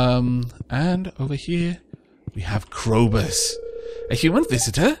 And over here, we have Krobus. A human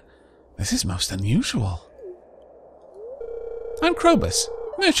visitor? This is most unusual. I'm Krobus,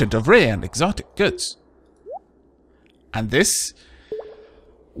 merchant of rare and exotic goods. And this...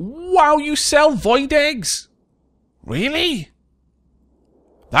 Wow, you sell void eggs? Really?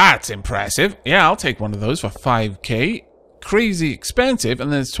 That's impressive. Yeah, I'll take one of those for 5k. Crazy expensive,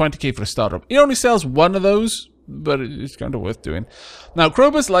 and then it's 20k for a startup. He only sells one of those, but it's kind of worth doing. Now,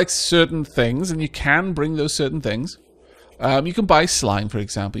 Krobus likes certain things, and you can bring those certain things. You can buy slime, for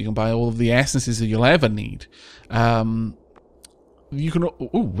example. You can buy all of the essences that you'll ever need. You can... Oh,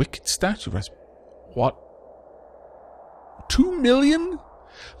 wicked statue. What? 2 million?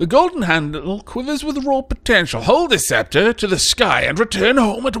 The golden handle quivers with raw potential. Hold the scepter to the sky and return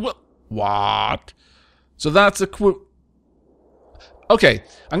home at will. What? So that's a okay,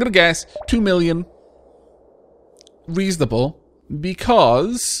 I'm going to guess 2 million. Reasonable.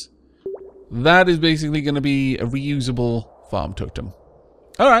 Because that is basically going to be a reusable farm totem.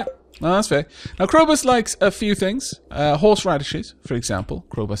 Alright, no, that's fair. Now, Krobus likes a few things. Horseradishes, for example.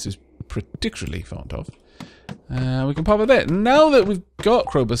 Krobus is particularly fond of. We can pop it there. Now that we've got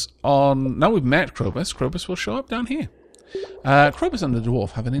Krobus on... Now we've met Krobus, Krobus will show up down here. Krobus and the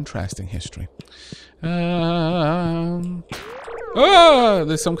dwarf have an interesting history. Oh,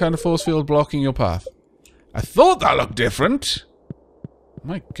 there's some kind of force field blocking your path. I thought that looked different.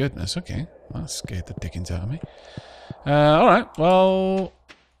 My goodness, okay. That scared the dickens out of me. Alright, well...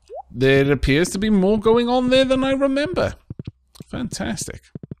 There appears to be more going on there than I remember. Fantastic.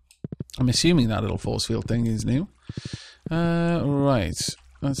 I'm assuming that little force field thing is new. Right.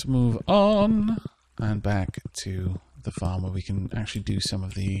 Let's move on. And back to the farm where we can actually do some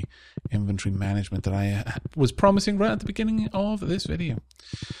of the inventory management that I was promising right at the beginning of this video.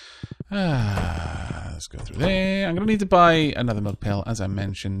 Let's go through there. I'm going to need to buy another milk pail, as I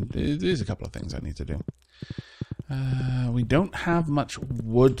mentioned. There's a couple of things I need to do. We don't have much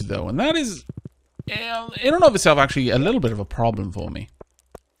wood, though. And that is, in and of itself, actually a little bit of a problem for me.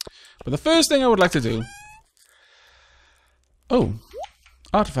 But the first thing I would like to do... Oh,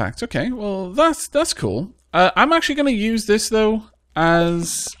 artifacts. Okay, well, that's cool. I'm actually going to use this, though,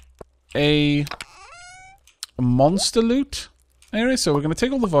 as a monster loot area. So we're going to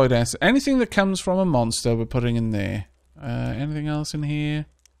take all the void assets. Anything that comes from a monster, we're putting in there. Anything else in here?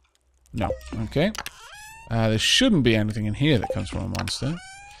 No. Okay. There shouldn't be anything in here that comes from a monster.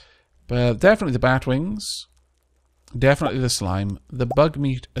 But definitely the bat wings. Definitely the slime. The bug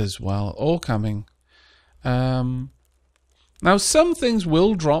meat as well. All coming. Now, some things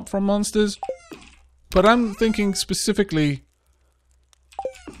will drop from monsters. But I'm thinking specifically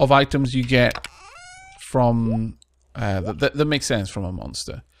of items you get from... that make sense from a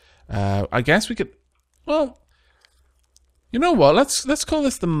monster. I guess we could... Well, you know what? Let's call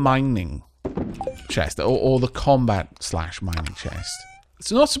this the mining chest. Or the combat/mining chest.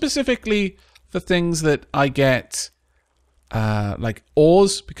 It's not specifically the things that I get... like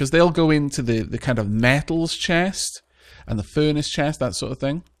ores, because they'll go into the kind of metals chest and the furnace chest, that sort of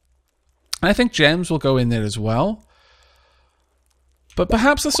thing. And I think gems will go in there as well. But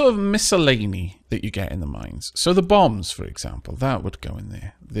perhaps the sort of miscellany that you get in the mines. So the bombs, for example, that would go in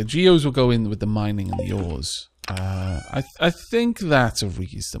there. The geos will go in with the mining and the ores. I think that's a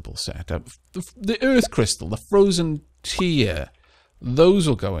reasonable setup. The earth crystal, the frozen tear, those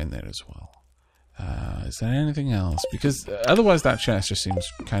will go in there as well. Is there anything else? Because otherwise that chest just seems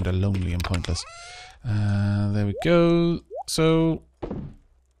kind of lonely and pointless. There we go. So,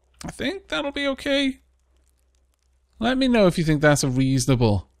 I think that'll be okay. Let me know if you think that's a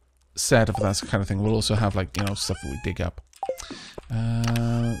reasonable setup for that kind of thing. We'll also have, like, you know, stuff that we dig up.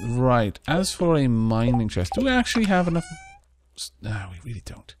 Right. As for a mining chest, do we actually have enough No, we really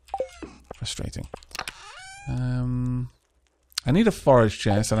don't. Frustrating. I need a forage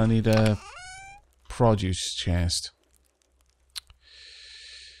chest and I need a produce chest.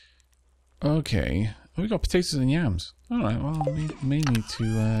 Okay. Oh, we got potatoes and yams. Alright, well, we may need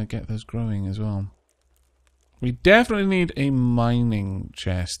to get those growing as well. We definitely need a mining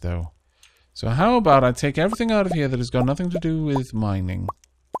chest, though. So how about I take everything out of here that has got nothing to do with mining.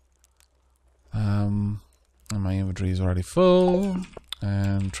 And my inventory is already full.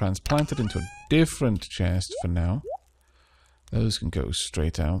 And transplant it into a different chest for now. Those can go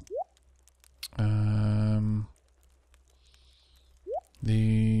straight out.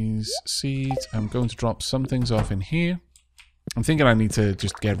 These seeds, I'm going to drop some things off in here. I'm thinking I need to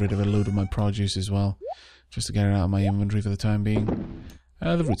just get rid of a load of my produce as well. Just to get it out of my inventory for the time being.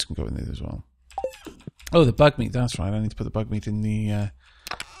 The roots can go in there as well. Oh, the bug meat, that's right. I need to put the bug meat in the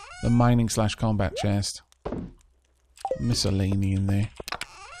mining/combat chest. Miscellany in there.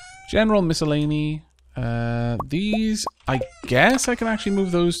 General miscellany. These, I guess I can actually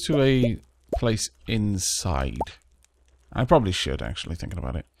move those to a place inside. I probably should, actually, thinking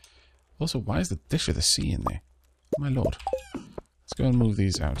about it. Also, why is the dish of the sea in there? My lord. Let's go and move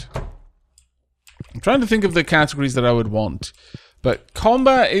these out. I'm trying to think of the categories that I would want. But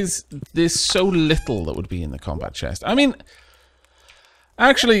combat is... There's so little that would be in the combat chest. I mean...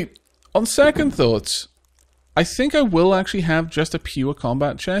 Actually, on second thoughts... I think I will actually have just a pure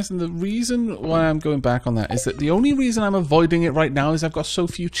combat chest, and the reason why I'm going back on that is that the only reason I'm avoiding it right now is I've got so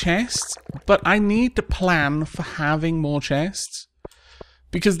few chests, but I need to plan for having more chests,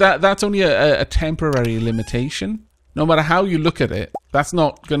 because that's only a temporary limitation. No matter how you look at it, that's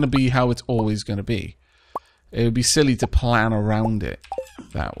not going to be how it's always going to be. It would be silly to plan around it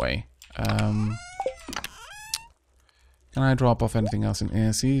that way. Can I drop off anything else in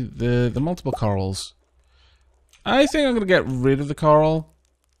here? See, the multiple corals... I think I'm going to get rid of the coral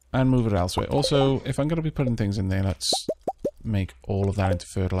and move it elsewhere. Also, if I'm going to be putting things in there, let's make all of that into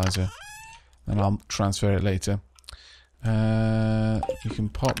fertilizer. And I'll transfer it later. You can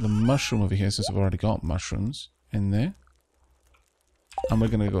pop the mushroom over here since I've already got mushrooms in there. And we're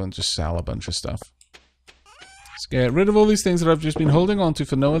going to go and just sell a bunch of stuff. Let's get rid of all these things that I've just been holding on to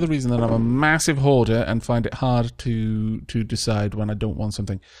for no other reason than I'm a massive hoarder and find it hard to decide when I don't want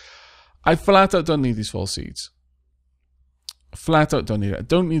something. I flat out don't need these fall seeds. Flat out don't need it. I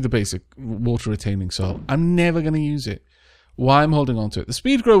don't need the basic water retaining salt. I'm never going to use it. Why I'm holding on to it. The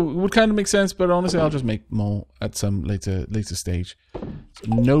speed grow would kind of make sense, but honestly I'll just make more at some later stage. So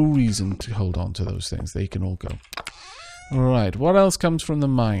no reason to hold on to those things. They can all go. Alright, what else comes from the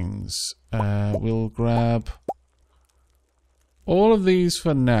mines? We'll grab all of these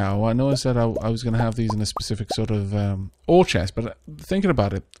for now. I know I said I was going to have these in a specific sort of ore chest, but thinking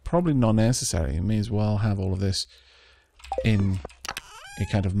about it, probably not necessary. You may as well have all of this in a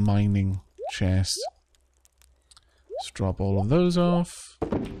kind of mining chest. Let's drop all of those off.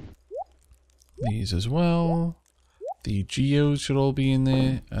 These as well. The geos should all be in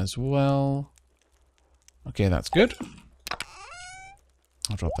there as well. Okay, that's good.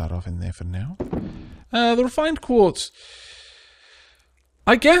 I'll drop that off in there for now. The refined quartz.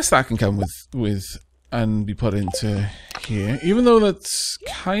 I guess that can come with and be put into here. Even though that's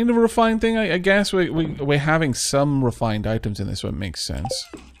kind of a refined thing, I guess we're having some refined items in this, so it makes sense.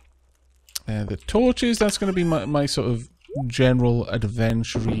 The torches, that's going to be my sort of general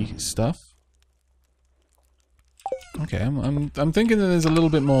adventure-y stuff. Okay, I'm thinking that there's a little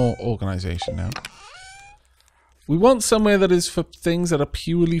bit more organization now. We want somewhere that is for things that are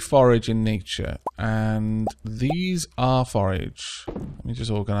purely forage in nature, and these are forage. Let me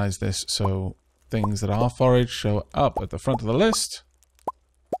just organize this so things that are forage show up at the front of the list.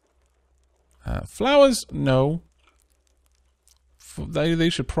 Flowers, no. They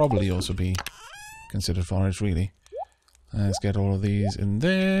should probably also be considered forage, really. Let's get all of these in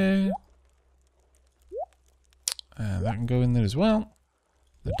there. That can go in there as well.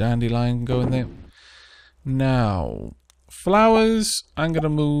 The dandelion can go in there. Now, flowers, I'm going to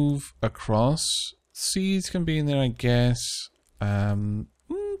move across. Seeds can be in there, I guess. The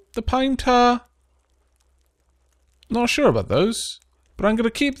pine tar. Not sure about those. But I'm going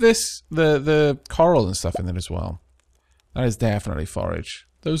to keep this, the coral and stuff in there as well. That is definitely forage.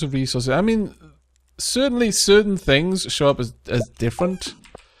 Those are resources. I mean, certainly certain things show up as different.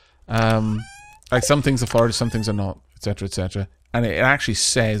 Like some things are forage, some things are not, etc., etc. And it actually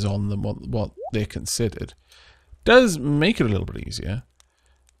says on them what they're considered. Does make it a little bit easier.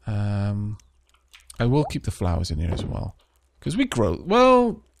 I will keep the flowers in here as well. Because we grow...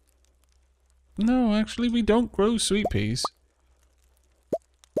 Well... No, actually we don't grow sweet peas.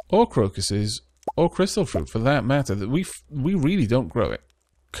 Or crocuses. or crystal fruit for that matter. That we really don't grow it.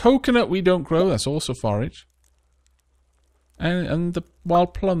 Coconut we don't grow. That's also forage. And the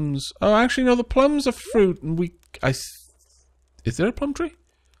wild plums. Oh, actually no, the plums are fruit, and is there a plum tree?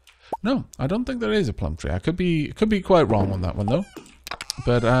 No, I don't think there is a plum tree. I could be quite wrong on that one though.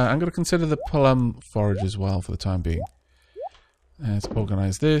 But I'm going to consider the plum forage as well for the time being. Let's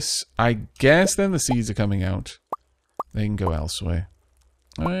organize this. I guess then the seeds are coming out. They can go elsewhere.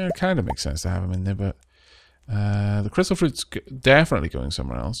 It kind of makes sense to have them in there, but the crystal fruit's definitely going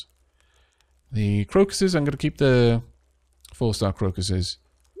somewhere else. The crocuses, I'm going to keep the 4-star crocuses.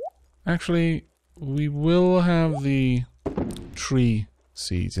 Actually, we will have the tree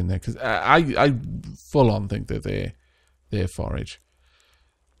seeds in there because I full on think that they're forage.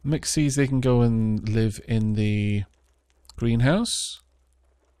 Mixed seeds, they can go and live in the greenhouse.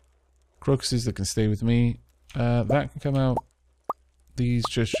 Crocuses that can stay with me. That can come out. These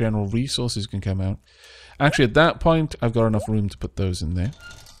just general resources can come out. Actually, at that point, I've got enough room to put those in there.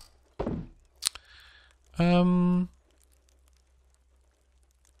 You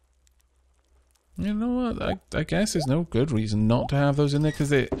know what? I guess there's no good reason not to have those in there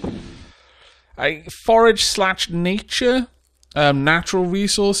because forage / nature, natural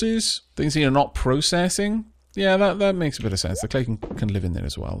resources, things that you're not processing. Yeah, that makes a bit of sense. The clay can live in there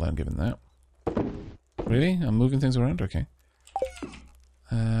as well. I'm given that. Really? I'm moving things around? Okay.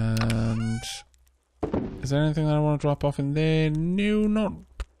 And is there anything that I want to drop off in there? No, not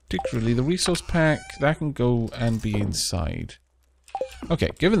particularly. The resource pack, that can go and be inside. Okay,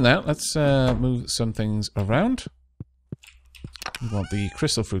 given that, let's move some things around. We want the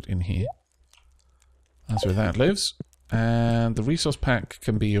crystal fruit in here. That's where that lives. And the resource pack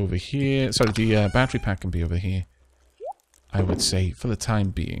can be over here. Sorry, the battery pack can be over here. I would say, for the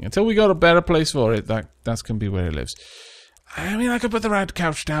time being. Until we got a better place for it, that's can be where it lives. I mean, I could put the red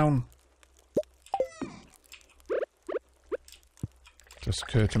couch down. Just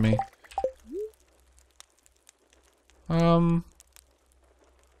occurred to me.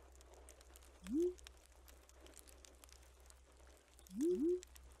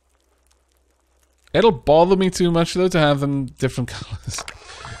 It'll bother me too much, though, to have them different colours.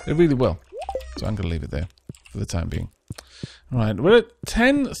 It really will. So I'm going to leave it there for the time being. Right, we're at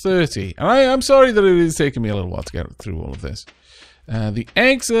 10:30. And I'm sorry that it is taking me a little while to get through all of this. The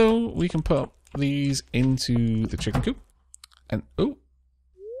eggs, though, we can put these into the chicken coop. And, oh,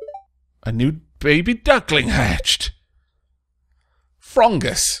 a new baby duckling hatched.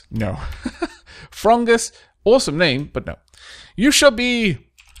 Frongus. No. Frongus, awesome name, but no. You shall be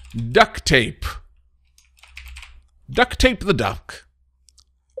duct tape. Duct tape the duck.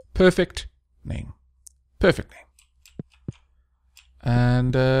 Perfect name. Perfect name.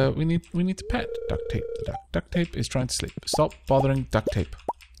 And we need to pet duct tape the duck. Duct tape is trying to sleep. Stop bothering duct tape.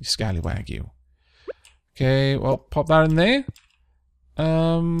 You scallywag, you. Okay, well, pop that in there.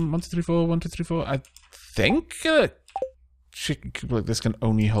 1, 2, 3, 4. 1, 2, 3, 4. I think chicken coop like this can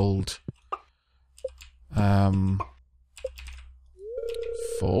only hold 4.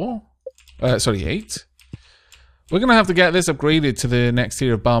 Sorry, 8. We're gonna have to get this upgraded to the next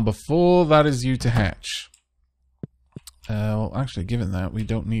tier of barn before that is due to hatch. Well, actually, given that, we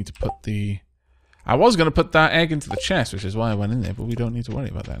don't need to put the... I was going to put that egg into the chest, which is why I went in there, but we don't need to worry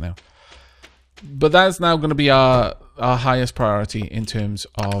about that now. But that's now going to be our highest priority in terms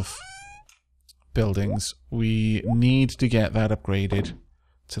of buildings. We need to get that upgraded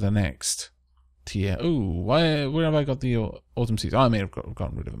to the next tier. Ooh, where have I got the autumn seeds? Oh, I may have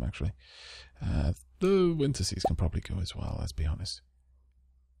gotten rid of them, actually. The winter seeds can probably go as well, let's be honest.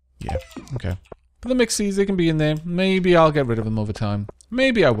 Yeah, okay. But the mixed seeds, they can be in there. Maybe I'll get rid of them over time.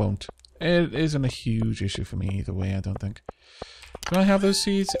 Maybe I won't. It isn't a huge issue for me either way, I don't think. Do I have those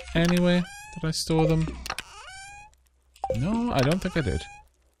seeds anywhere? Did I store them? No, I don't think I did.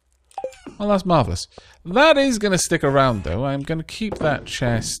 Well, that's marvellous. That is going to stick around, though. I'm going to keep that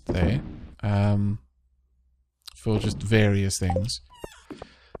chest there. For just various things.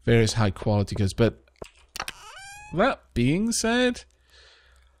 Various high-quality goods. But that being said...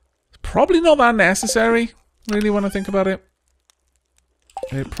 probably not that necessary, really, when I think about it.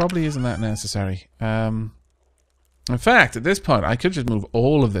 It probably isn't that necessary. In fact, at this point, I could just move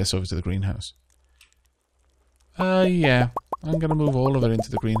all of this over to the greenhouse. Yeah. I'm going to move all of it into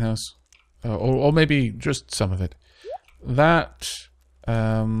the greenhouse. Or maybe just some of it. That,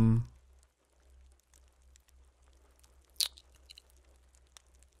 in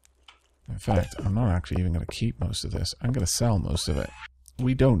fact, I'm not actually even going to keep most of this. I'm going to sell most of it.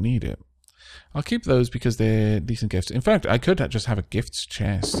 We don't need it. I'll keep those because they're decent gifts. In fact, I could just have a gifts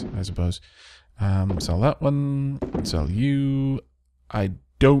chest, I suppose. Sell that one. Sell you. I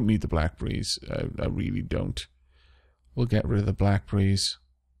don't need the blackberries. I really don't. We'll get rid of the blackberries.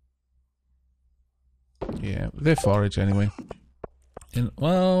 Yeah, they're forage anyway. And,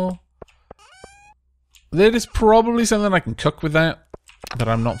 well, there is probably something I can cook with that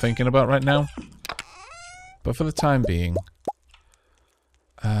I'm not thinking about right now. But for the time being,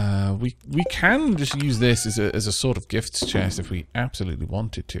 we can just use this as a sort of gifts chest if we absolutely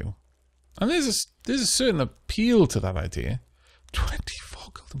wanted to. And there's a certain appeal to that idea.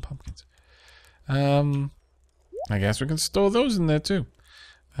 24 golden pumpkins. I guess we can store those in there too.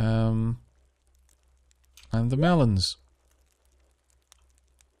 And the melons.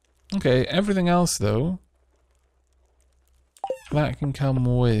 Okay, everything else though, that can come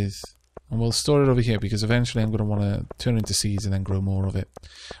with. And we'll store it over here because eventually I'm going to want to turn into seeds and then grow more of it.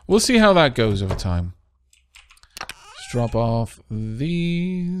 We'll see how that goes over time. Just drop off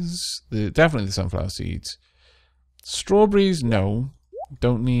these. Definitely the sunflower seeds. Strawberries, no.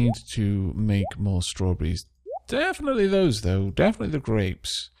 Don't need to make more strawberries. Definitely those though. Definitely the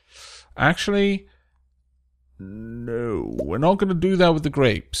grapes. Actually, no. We're not going to do that with the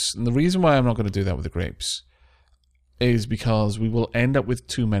grapes. And the reason why I'm not going to do that with the grapes is because we will end up with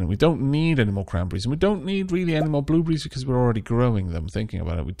too many. We don't need any more cranberries, and we don't need really any more blueberries because we're already growing them. Thinking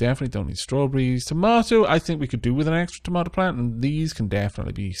about it, we definitely don't need strawberries. Tomato, I think we could do with an extra tomato plant, and these can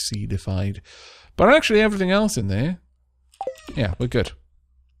definitely be seedified. But actually everything else in there, yeah, we're good.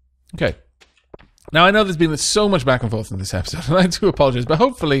 Okay. Now I know there's been so much back and forth in this episode, and I do apologize, but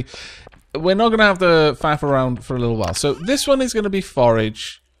hopefully we're not going to have to faff around for a little while. So this one is going to be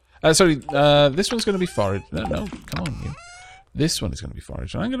forage. This one's going to be forage. No, come on, you. This one is going to be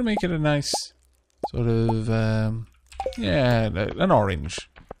forage. And I'm going to make it a nice sort of, yeah, an orange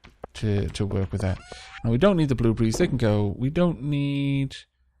to work with that. Now, we don't need the blueberries. They can go. We don't need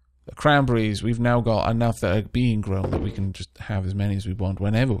the cranberries. We've now got enough that are being grown that we can just have as many as we want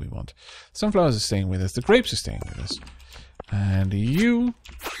whenever we want. Sunflowers are staying with us. The grapes are staying with us. And you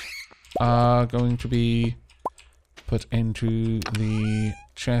are going to be put into the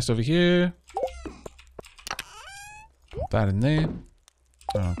chest over here. Put that in there.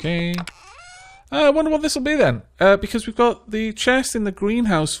 Okay. I wonder what this will be then. Because we've got the chest in the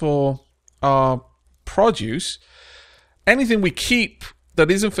greenhouse for our produce. Anything we keep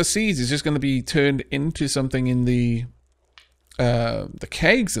that isn't for seeds is just going to be turned into something in the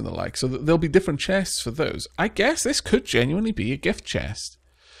kegs and the like. So there'll be different chests for those. I guess this could genuinely be a gift chest.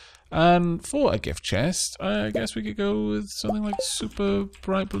 And for a gift chest, I guess we could go with something like super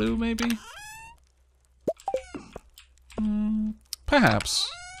bright blue, maybe? Perhaps.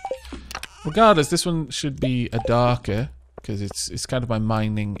 Regardless, this one should be a darker, because it's kind of my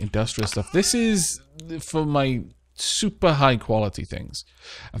mining industrial stuff. This is for my super high quality things.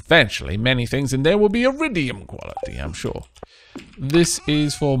 Eventually, many things in there will be iridium quality, I'm sure. This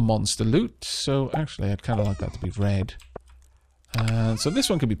is for monster loot, so actually I'd kind of like that to be red. So this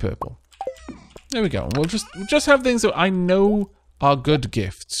one could be purple. There we go. We'll just have things that I know are good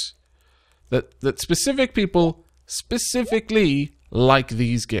gifts. That specific people specifically like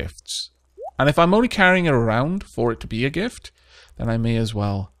these gifts. And if I'm only carrying it around for it to be a gift, then I may as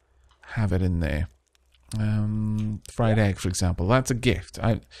well have it in there. Fried egg, for example. That's a gift.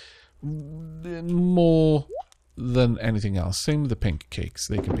 More than anything else. Same with the pink cakes.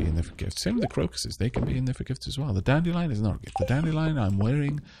 They can be in there for gifts. Same with the crocuses. They can be in there for gifts as well. The dandelion is not a gift. The dandelion I'm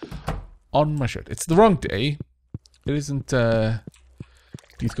wearing on my shirt. It's the wrong day. It isn't Death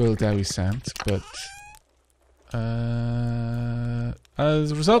Goyle Dowie Sant, but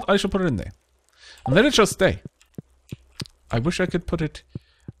as a result, I shall put it in there. And then it shall stay. I wish I could put it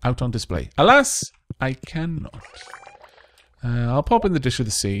out on display. Alas, I cannot. I'll pop in the dish of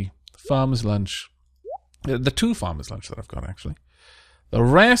the sea. Farmer's lunch. The 2 farmer's lunch that I've got, actually. The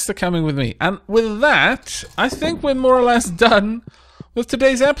rest are coming with me. And with that, I think we're more or less done with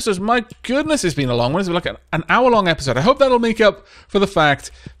today's episode. My goodness, it's been a long one. It's been like an hour-long episode. I hope that'll make up for the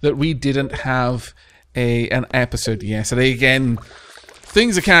fact that we didn't have an episode yesterday. Again,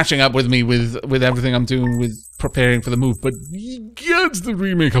 things are catching up with me with everything I'm doing with preparing for the move. But gods, did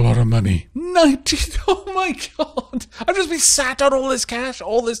we make a lot of money. 90, oh my god. I've just been sat on all this cash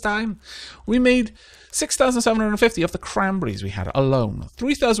all this time. We made 6,750 off the cranberries we had alone.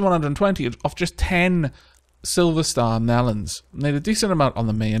 3,120 off just 10 Silver Star melons. Made a decent amount on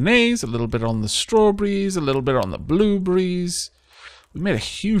the mayonnaise, a little bit on the strawberries, a little bit on the blueberries. We made a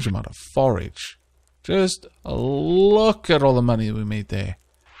huge amount of forage. Just look at all the money that we made there.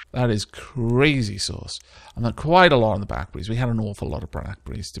 That is crazy sauce. And then quite a lot on the blackberries. We had an awful lot of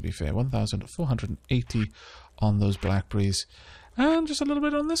blackberries, to be fair. 1,480 on those blackberries. And just a little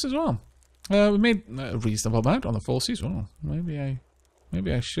bit on this as well. We made a reasonable amount on the falsies. Oh, maybe I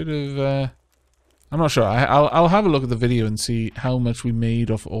Maybe I should have... I'm not sure. I'll have a look at the video and see how much we made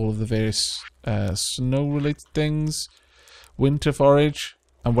of all of the various snow-related things. Winter forage.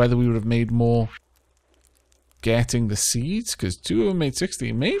 And whether we would have made more getting the seeds. Because 2 of them made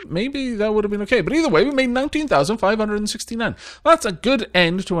 60. Maybe that would have been okay. But either way, we made 19,569. That's a good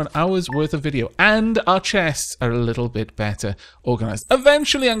end to an hour's worth of video. And our chests are a little bit better organized.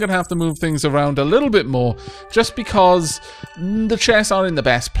 Eventually, I'm going to have to move things around a little bit more. Just because the chests aren't in the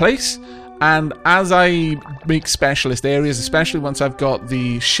best place. And as I make specialist areas, especially once I've got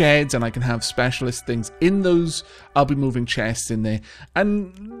the sheds and I can have specialist things in those, I'll be moving chests in there.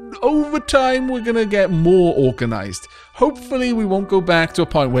 And over time, we're going to get more organized. Hopefully, we won't go back to a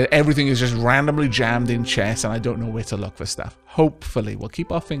point where everything is just randomly jammed in chests and I don't know where to look for stuff. Hopefully, we'll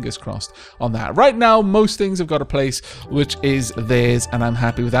keep our fingers crossed on that. Right now, most things have got a place which is theirs, and I'm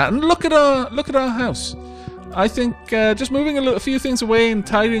happy with that. And look at our house. I think just moving a few things away and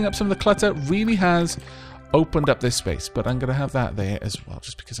tidying up some of the clutter really has opened up this space. But I'm going to have that there as well,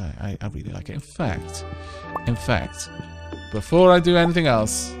 just because I really like it. In fact, before I do anything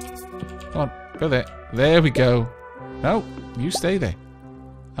else... Come on, go there. There we go. No, you stay there.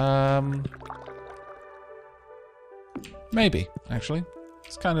 Maybe, actually.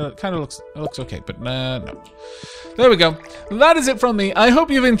 It kind of looks okay, but no. There we go. That is it from me. I hope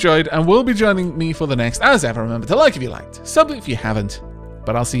you've enjoyed and will be joining me for the next. As ever, remember to like if you liked, sub if you haven't,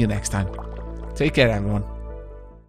 but I'll see you next time. Take care, everyone.